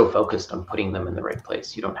 you're so focused on putting them in the right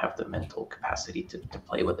place, you don't have the mental capacity to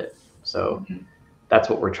play with it. So that's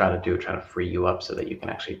what we're trying to do, trying to free you up so that you can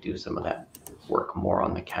actually do some of that work more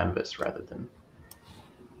on the canvas rather than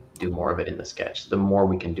do more of it in the sketch. The more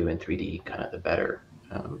we can do in 3D, kind of the better.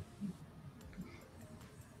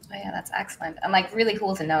 Oh yeah, that's excellent. And like really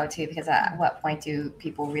cool to know too, because at what point do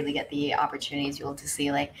people really get the opportunity to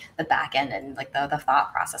see like the back end and like the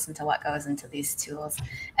thought process into what goes into these tools.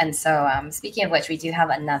 And so speaking of which, we do have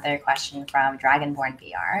another question from Dragonborn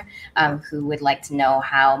VR, who would like to know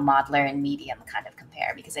how Modeler and Medium kind of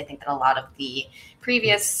compare, because I think that a lot of the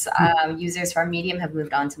previous users for Medium have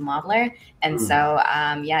moved on to Modeler. And so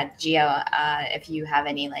yeah, Gio, if you have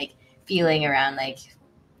any like feeling around like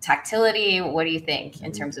tactility, what do you think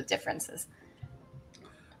in terms of differences?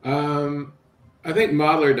 I think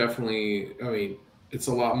Modeler definitely. I mean, it's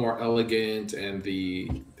a lot more elegant, and the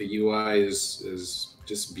UI is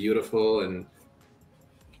just beautiful, and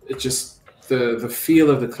it just the feel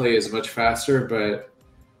of the clay is much faster. But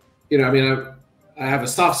I mean, I have a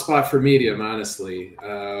soft spot for medium, honestly,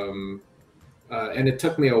 and it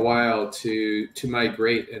took me a while to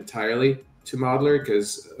migrate entirely to Modeler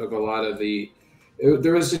because of a lot of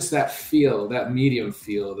there was just that feel, that medium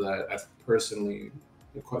feel that I personally,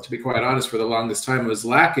 to be quite honest, for the longest time was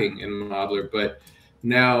lacking in Modeler. But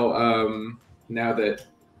now that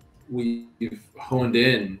we've honed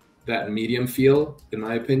in that medium feel, in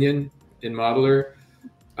my opinion, in Modeler,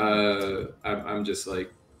 I'm just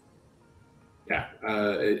like, yeah.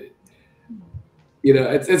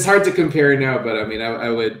 It's hard to compare now, but I mean,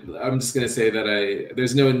 I'm just gonna say that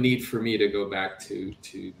there's no need for me to go back to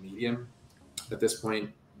medium at this point.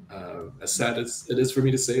 As sad as it is for me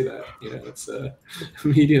to say that, it's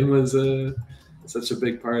medium was such a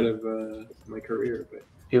big part of my career. But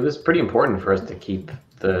it was pretty important for us to keep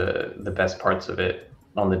the best parts of it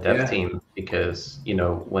on the dev team, because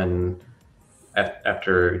when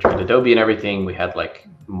after we joined Adobe and everything, we had like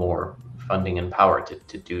more funding and power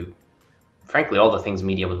to do, frankly, all the things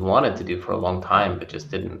Medium wanted to do for a long time, but just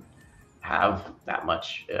didn't have that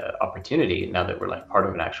much opportunity. Now that we're like part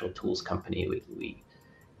of an actual tools company, we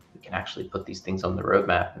can actually put these things on the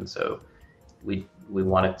roadmap, and so we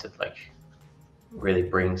wanted to like really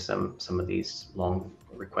bring some of these long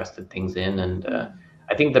requested things in. And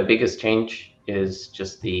I think the biggest change is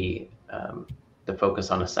just the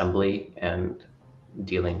focus on assembly and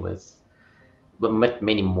dealing with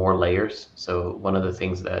many more layers. So one of the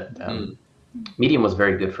things that Medium was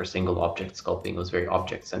very good for single object sculpting. It was very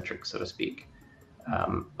object centric, so to speak.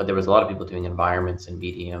 But there was a lot of people doing environments in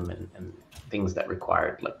Medium and things that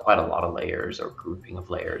required like quite a lot of layers or grouping of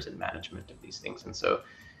layers and management of these things. And so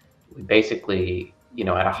we basically,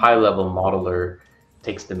 at a high level, Modeler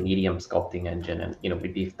takes the Medium sculpting engine and, we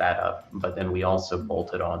beefed that up. But then we also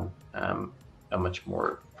bolted on a much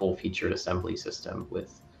more full featured assembly system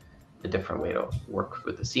with a different way to work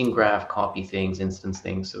with the scene graph, copy things, instance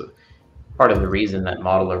things. So part of the reason that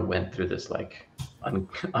Modeler went through this like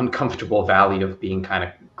uncomfortable valley of being kind of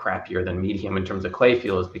crappier than Medium in terms of clay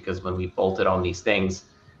feel is because when we bolted on these things,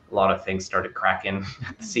 a lot of things started cracking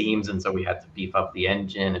at the seams, and so we had to beef up the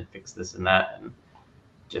engine and fix this and that, and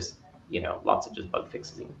just lots of just bug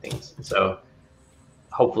fixing things. So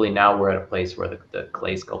hopefully now we're at a place where the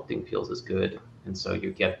clay sculpting feels as good, and so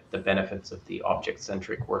you get the benefits of the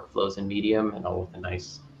object-centric workflows in Medium and all of the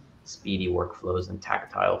nice speedy workflows and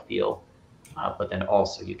tactile feel, but then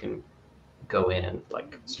also you can go in and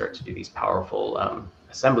like start to do these powerful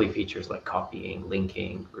assembly features like copying,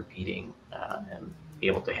 linking, repeating, and be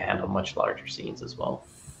able to handle much larger scenes as well.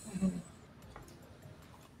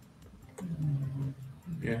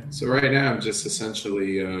 Yeah, so right now I'm just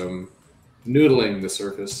essentially noodling the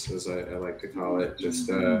surface, as I like to call it. Just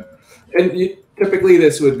typically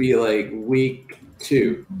this would be like week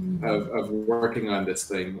 2 of working on this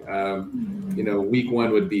thing. Week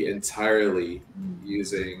 1 would be entirely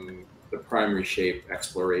using the primary shape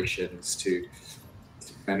explorations to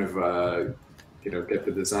kind of get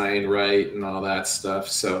the design right and all that stuff.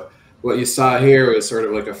 So what you saw here was sort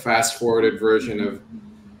of like a fast-forwarded version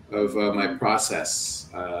of my process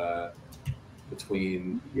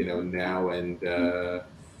between now and 2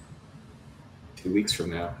 weeks from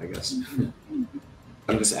now, I guess.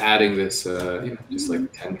 I'm just adding this, just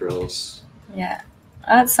like tendrils. Yeah,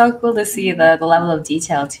 it's so cool to see the level of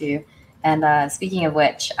detail too. And speaking of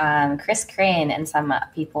which, Chris Crane and some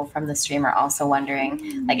people from the stream are also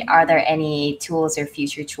wondering, like, are there any tools or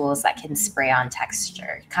future tools that can spray on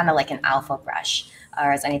texture, kind of like an alpha brush,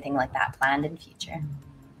 or is anything like that planned in future?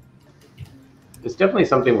 It's definitely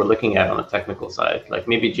something we're looking at on a technical side. Like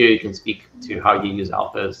maybe Gio, you can speak to how you use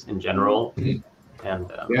alphas in general.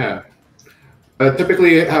 And yeah,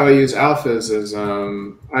 typically how I use alphas is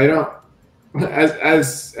I don't,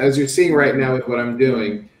 as you're seeing right now with what I'm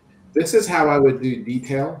doing. This is how I would do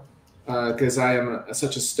detail, because I am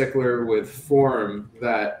such a stickler with form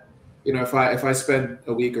that, if I spend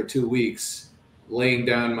a week or 2 weeks laying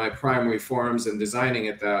down my primary forms and designing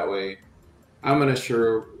it that way, I'm gonna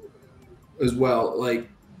sure as well like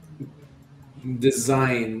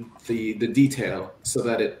design the detail so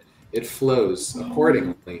that it flows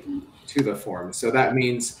accordingly to the form. So that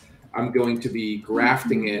means I'm going to be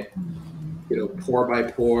grafting it, pore by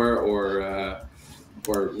pore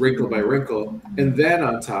or wrinkle by wrinkle, and then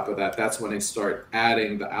on top of that, that's when I start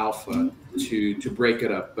adding the alpha to break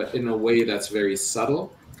it up, but in a way that's very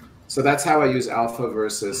subtle. So that's how I use alpha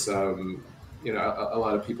versus a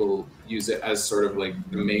lot of people use it as sort of like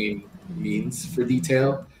the main means for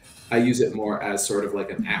detail. I use it more as sort of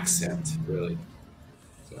like an accent, really.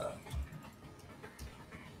 So.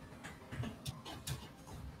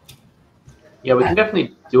 Yeah, we can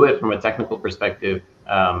definitely do it from a technical perspective.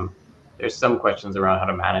 There's some questions around how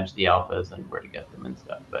to manage the alphas and where to get them and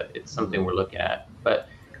stuff, but it's something we're looking at. But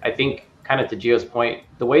I think, kind of to Gio's point,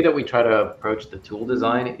 the way that we try to approach the tool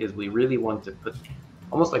design is we really want to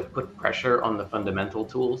put pressure on the fundamental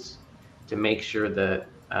tools to make sure that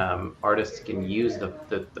artists can use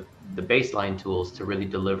the baseline tools to really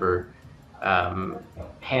deliver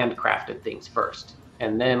handcrafted things first,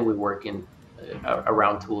 and then we work in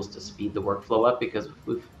around tools to speed the workflow up. Because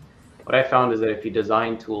what I found is that if you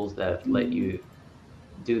design tools that let you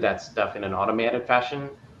do that stuff in an automated fashion,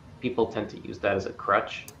 people tend to use that as a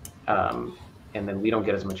crutch, and then we don't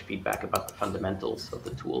get as much feedback about the fundamentals of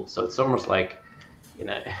the tool. So it's almost like,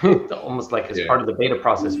 it's almost like as part of the beta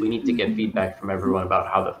process, we need to get feedback from everyone about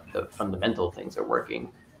how the fundamental things are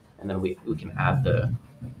working, and then we can add the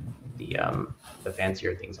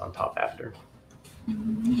fancier things on top after.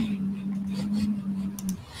 I'm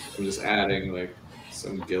just adding like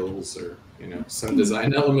some gills or some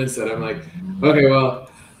design elements that I'm like, okay, well,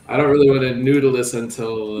 I don't really want to noodle this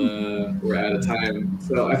until we're out of time.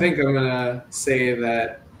 So I think I'm gonna say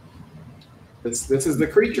that this is the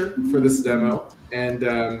creature for this demo.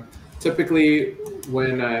 And typically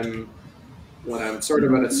when I'm sort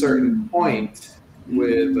of at a certain point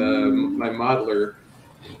with my modeler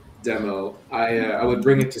demo, I would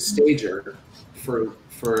bring it to Stager for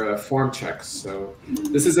form checks. So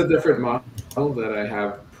this is a different model that I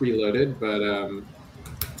have preloaded, but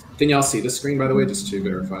can y'all see the screen, by the way, just to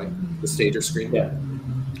verify the Stager screen? Yeah.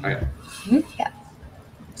 All right. Yeah.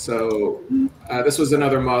 So this was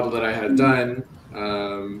another model that I had done,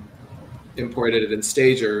 imported it in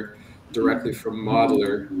Stager directly from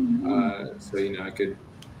Modeler. So I could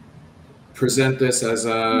present this as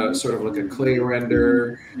a sort of like a clay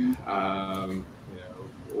render,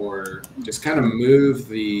 or just kind of move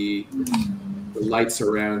the lights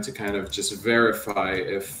around to kind of just verify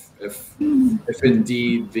if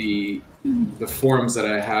indeed the forms that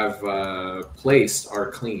I have placed are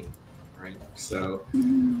clean, right? So,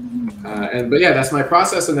 but yeah, that's my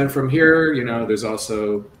process. And then from here, there's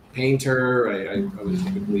also Painter. I would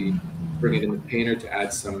typically bring it into Painter to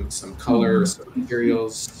add some color, some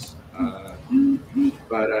materials.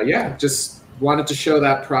 But yeah, just wanted to show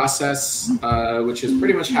that process, which is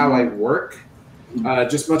pretty much how I work,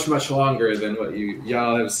 just much longer than what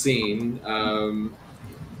y'all have seen.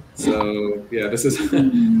 So yeah, this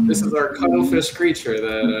is our cuttlefish creature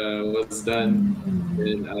that was done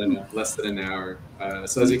in, I don't know, less than an hour.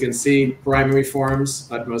 So as you can see, primary forms,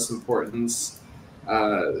 utmost importance,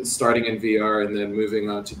 starting in VR and then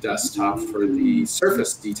moving on to desktop for the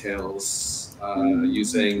surface details,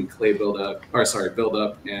 using clay buildup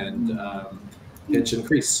and pinch and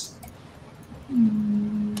crease.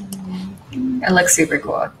 It looks super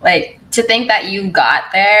cool. Like, to think that you got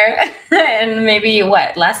there in maybe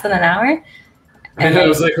less than an hour? And I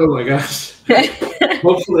was like, oh my gosh.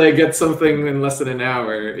 Hopefully I get something in less than an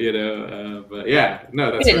hour, but yeah,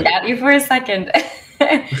 no, that's I didn't doubt you for a second.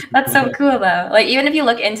 That's so cool though. Like, even if you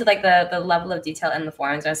look into like the level of detail in the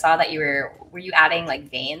forms, I saw that were you adding like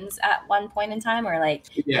veins at one point in time, or like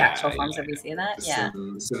the actual forms that we see that?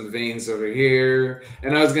 Some veins over here.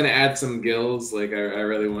 And I was gonna add some gills. Like I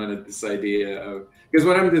really wanted this idea of, because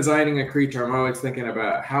when I'm designing a creature, I'm always thinking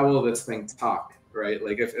about how will this thing talk, right?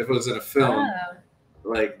 Like if it was in a film,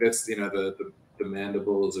 like this, the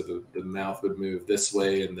mandibles or the mouth would move this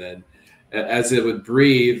way, and then as it would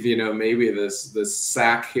breathe, maybe this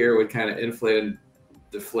sac here would kind of inflate and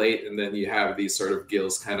deflate, and then you have these sort of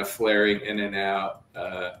gills kind of flaring in and out,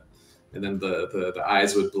 and then the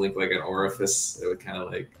eyes would blink like an orifice. It would kind of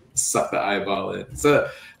like suck the eyeball in. So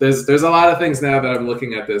there's a lot of things now that I'm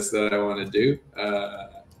looking at this that I want to do,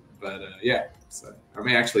 but yeah, so I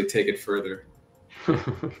may actually take it further.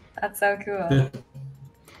 That's so cool.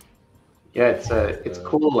 Yeah, it's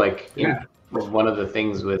cool. Like, one of the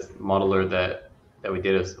things with Modeler that we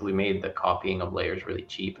did is we made the copying of layers really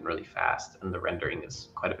cheap and really fast, and the rendering is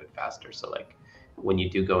quite a bit faster. So like when you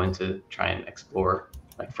do go into try and explore,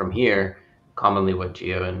 like from here, commonly what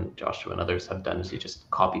Gio and Joshua and others have done is you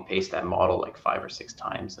just copy paste that model like 5 or 6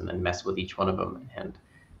 times and then mess with each one of them. And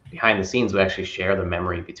behind the scenes, we actually share the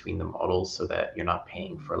memory between the models so that you're not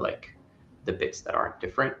paying for like the bits that aren't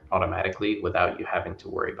different automatically without you having to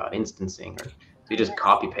worry about instancing, or you just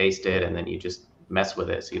copy paste it and then you just mess with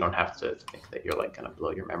it, so you don't have to think that you're like going to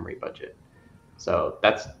blow your memory budget. So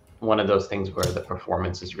that's one of those things where the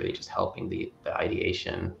performance is really just helping the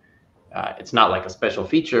ideation. It's not like a special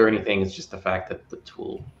feature or anything. It's just the fact that the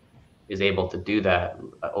tool is able to do that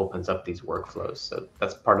opens up these workflows. So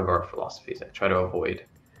that's part of our philosophies. I try to avoid,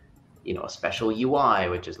 a special UI,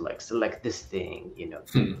 which is like, select this thing,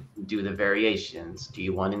 do the variations. Do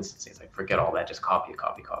you want instances? Like, forget all that. Just copy,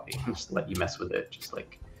 copy, copy. Just let you mess with it. Just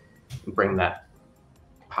like bring that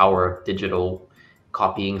power of digital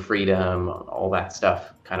copying freedom, all that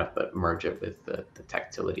stuff, kind of, but merge it with the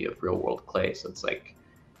tactility of real world clay. So it's like,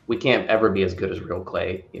 we can't ever be as good as real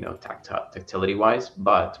clay, tactility wise,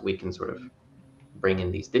 but we can sort of bring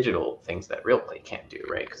in these digital things that real clay can't do,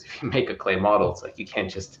 right? Because if you make a clay model, it's like you can't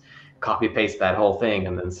just copy paste that whole thing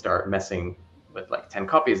and then start messing with like 10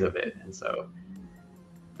 copies of it. And so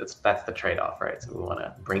that's the trade-off, right? So we want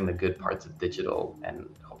to bring the good parts of digital and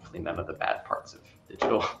hopefully none of the bad parts of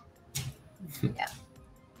digital. Yeah.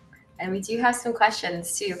 And we do have some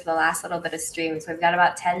questions too for the last little bit of stream. So we've got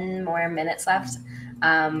about 10 more minutes left.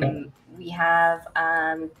 We have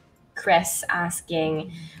Chris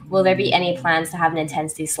asking, will there be any plans to have an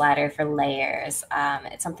intensity slider for layers?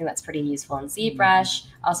 It's something that's pretty useful in ZBrush.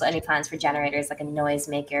 Also, any plans for generators like a noise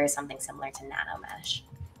maker or something similar to nanomesh?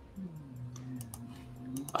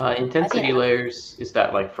 Intensity layers, is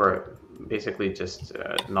that like for basically just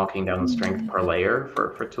knocking down the strength per layer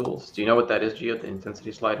for tools? Do you know what that is, Gio, the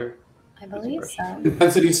intensity slider? I believe so.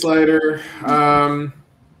 Intensity slider.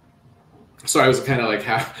 Sorry, I was kind of like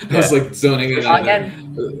I was like zoning in on that.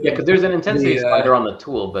 Yeah, because there's an intensity slider on the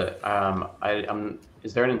tool, but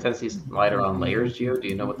is there an intensity slider on layers, Gio? Do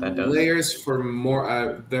you know what that does? Layers for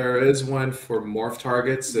more. There is one for morph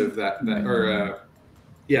targets of that or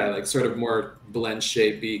like sort of more blend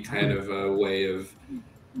shapey kind of a way of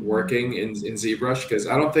working in ZBrush, because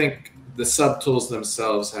I don't think the subtools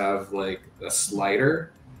themselves have like a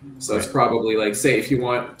slider. So it's probably like, say, if you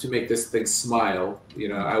want to make this thing smile,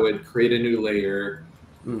 I would create a new layer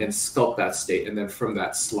and sculpt that state. And then from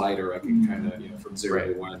that slider, I can kind of, from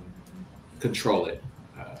 0 to 1, control it.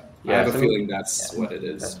 I have a feeling that's what it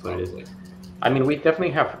is. That's what it is. I mean, we definitely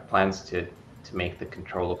have plans to make the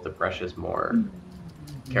control of the brushes more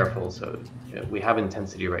careful. So we have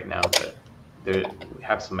intensity right now, but we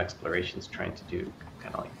have some explorations trying to do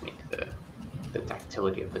kind of like make the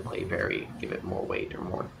tactility of the clay vary, give it more weight or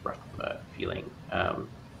more rough feeling,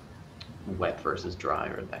 wet versus dry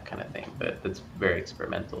or that kind of thing. But that's very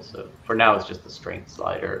experimental. So for now, it's just the strength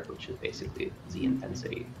slider, which is basically Z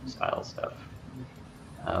intensity style stuff.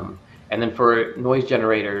 And then for noise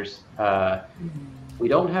generators, we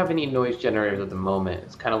don't have any noise generators at the moment.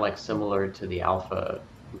 It's kind of like similar to the alpha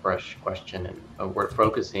brush question, and we're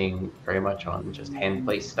focusing very much on just hand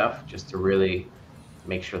placed stuff, just to really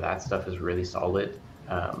make sure that stuff is really solid.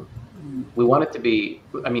 We want it to be,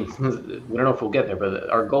 I mean, we don't know if we'll get there, but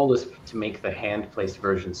our goal is to make the hand-placed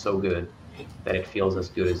version so good that it feels as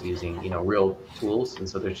good as using, real tools. And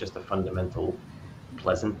so there's just a fundamental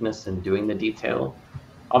pleasantness in doing the detail.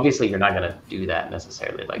 Obviously, you're not going to do that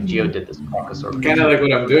necessarily. Like Gio did this Caucasus. Kind of like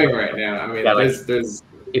what I'm doing right now. I mean, there's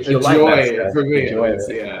if you joy like that stuff, for me.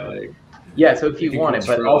 So if you want it,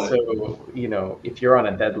 but also, if you're on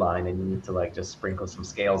a deadline and you need to like just sprinkle some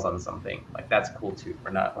scales on something, like that's cool too.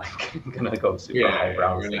 We're not like gonna go super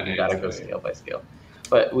highbrow. You gotta go scale by scale.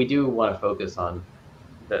 But we do want to focus on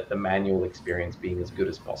the manual experience being as good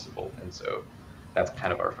as possible, and so that's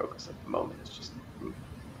kind of our focus at the moment. Is just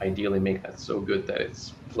ideally make that so good that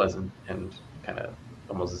it's pleasant and kind of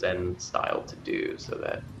almost Zen style to do, so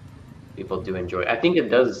that people do enjoy it. I think it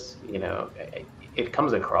does. It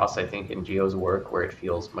comes across, I think, in Gio's work where it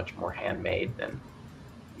feels much more handmade than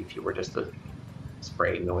if you were just to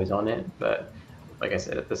spray noise on it. But like I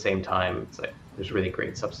said, at the same time, it's like there's really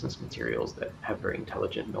great substance materials that have very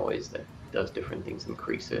intelligent noise that does different things in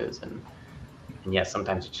creases. And yeah,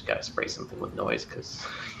 sometimes you just got to spray something with noise because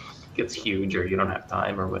it gets huge or you don't have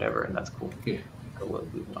time or whatever, and that's cool. Yeah. We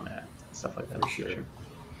want to add stuff like that for sure.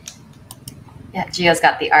 Yeah, Gio's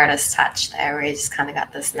got the artist touch there, where he just kind of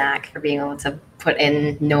got this knack for being able to put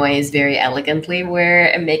in noise very elegantly where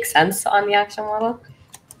it makes sense on the actual model.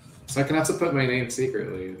 So I can also put my name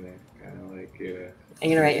secretly in there, kind of like. Are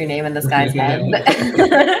you gonna write your name in this guy's head?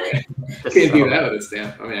 Can't do that with a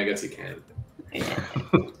stamp. I mean, I guess you can. Yeah.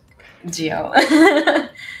 Gio.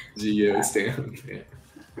 Gio stamp. Yeah.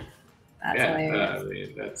 That's hilarious. I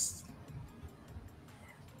mean, that's.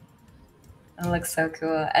 It looks so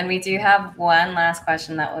cool. And we do have one last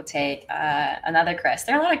question that we'll take. Another Chris.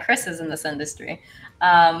 There are a lot of Chris's in this industry.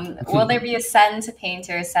 Will there be a send to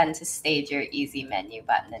painter, send to stager easy menu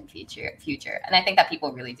button in future? And I think that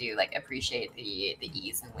people really do appreciate the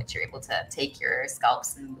ease in which you're able to take your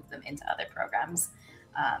sculpts and move them into other programs.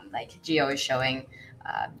 Like Gio is showing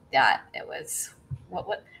that it was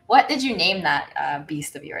What did you name that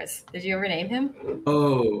beast of yours? Did you ever name him?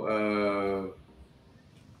 Oh,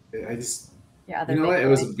 I just, Your other you know big what? It boy?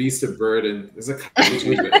 was a beast of bird, and it's a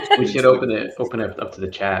We should open it up to the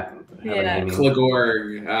chat. Have a Yeah. naming.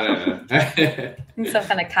 Klagorg. I don't know. Some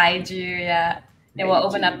kind of kaiju, yeah. Yeah, we'll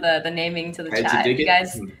open up the naming to the Kaiju chat. If you dig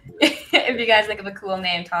guys it? if you guys think of a cool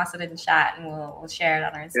name, toss it in chat and we'll share it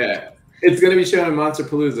on our socials. Yeah. It's gonna be shown in Monster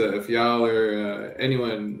Palooza. If y'all are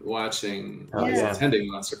anyone watching Oh, is yeah.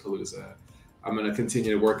 attending Monster Palooza, I'm gonna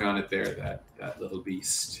continue to work on it there. That little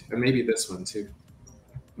beast, and maybe this one too.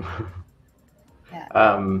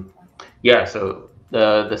 Yeah. So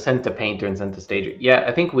the send to painter and send to stager. Yeah,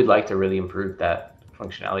 I think we'd like to really improve that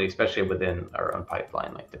functionality, especially within our own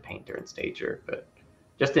pipeline, like the painter and stager. But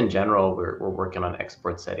just in general, we're working on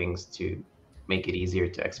export settings to make it easier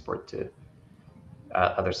to export to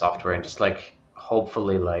other software, and just like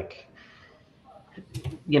hopefully like,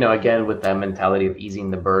 you know, again with that mentality of easing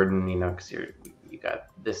the burden, you know, because you got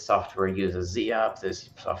this software uses Z up, this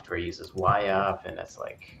software uses Y up, and it's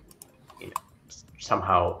like, you know,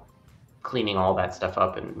 somehow cleaning all that stuff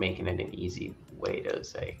up and making it an easy way to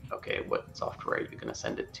say, okay, what software are you going to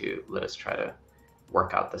send it to? Let us try to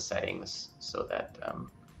work out the settings so that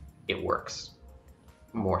it works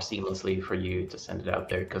more seamlessly for you to send it out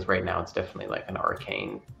there. Because right now it's definitely like an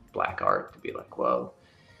arcane black art to be like, well,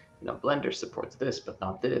 you know, Blender supports this, but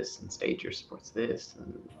not this, and Stager supports this,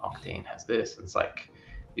 and Octane has this. And it's like,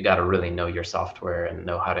 you got to really know your software and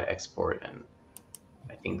know how to export. And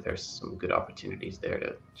I think there's some good opportunities there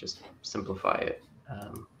to just simplify it.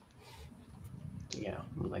 Yeah,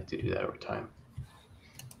 we'd like to do that over time.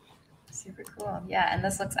 Super cool. Yeah, and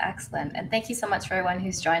this looks excellent. And thank you so much for everyone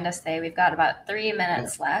who's joined us today. We've got about 3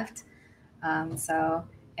 minutes left. So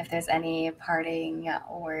if there's any parting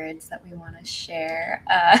words that we want to share.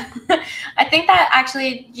 I think that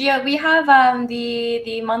actually, Gio, we have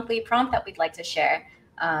the monthly prompt that we'd like to share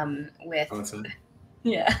with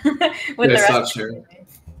yeah with the rest of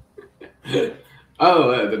the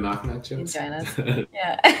Oh, the knock jokes. join us.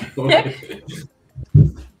 Yeah.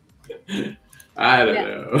 I don't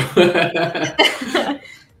know.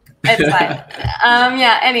 It's fine.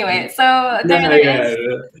 Yeah, anyway, so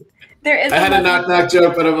there is I had a knock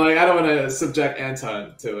joke, but I'm like, I don't want to subject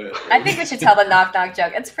Anton to it. I think we should tell the knock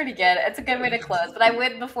joke. It's pretty good. It's a good way to close. But I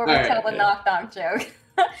would, before we tell the knock joke,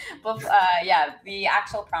 yeah, the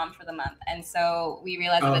actual prompt for the month. And so we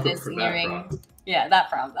realized that it is nearing. Yeah, that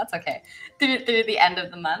prompt. That's okay. Through the end of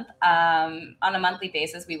the month. On a monthly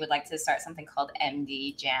basis, we would like to start something called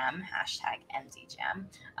MD Jam, #MD Jam.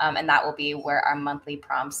 And that will be where our monthly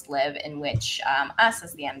prompts live, in which us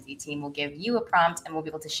as the MD team will give you a prompt and we'll be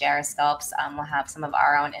able to share our sculpts. We'll have some of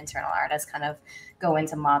our own internal artists kind of go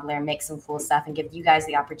into Modeler, make some cool stuff, and give you guys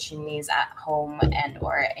the opportunities at home and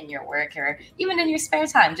or in your work or even in your spare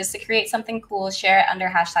time just to create something cool, share it under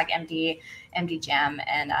 #MD Jam,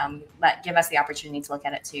 and give us the opportunity to look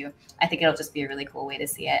at it too. I think it'll just be a really cool way to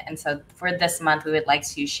see it. And so for this month, we would like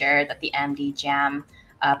to share that the MD Jam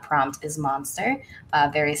prompt is monster,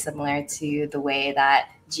 very similar to the way that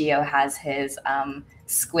Gio has his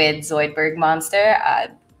squid Zoidberg monster.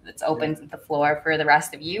 It's open to the floor for the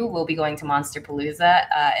rest of you. We'll be going to Monster Palooza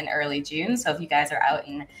in early June. So if you guys are out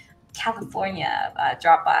in California,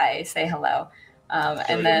 drop by, say hello.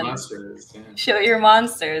 And then show your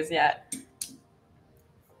monsters. Yeah.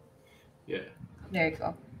 Yeah. Very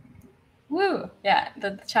cool. Woo. Yeah,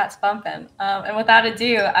 the chat's bumping. And without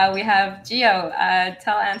ado, we have Gio.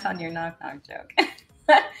 Tell Anton your knock joke.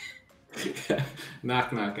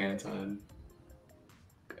 Knock, Anton.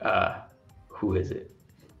 Who is it?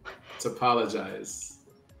 It's apologize.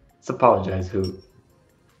 It's apologize who?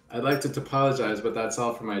 I'd like to apologize, but that's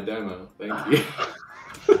all for my demo. Thank you.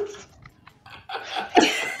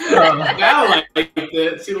 Val liked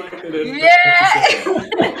it. She liked it.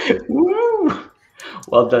 Yeah. Woo!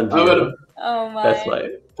 Well done, Gio. Oh my. That's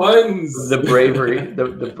like puns. The bravery,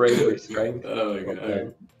 the bravery strength. Oh my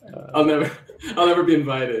god. I'll never be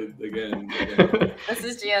invited again. This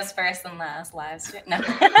is Gio's first and last live stream. No.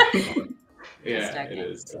 Yeah, it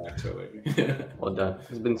is actually. Well done.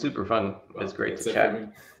 It's been super fun. It's great to chat.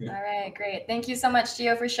 All right, great. Thank you so much,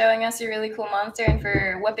 Gio, for showing us your really cool monster and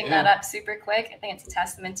for whipping that up super quick. I think it's a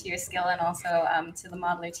testament to your skill and also to the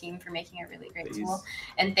Modeler team for making a really great tool.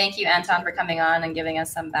 And thank you, Anton, for coming on and giving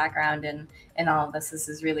us some background in all of this. This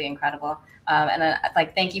is really incredible. And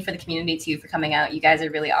thank you for the community too for coming out. You guys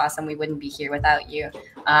are really awesome. We wouldn't be here without you.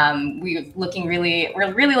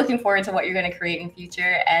 We're really looking forward to what you're going to create in the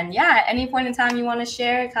future. And yeah, at any point in time you want to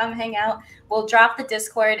share, come hang out. We'll drop the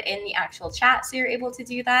Discord in the actual chat so you're able to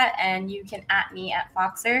do that. And you can @ me at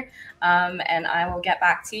Foxer, and I will get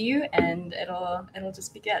back to you, and it'll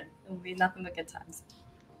just be good. It'll be nothing but good times.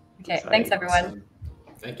 Okay, thanks everyone.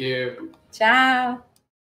 Thank you. Ciao.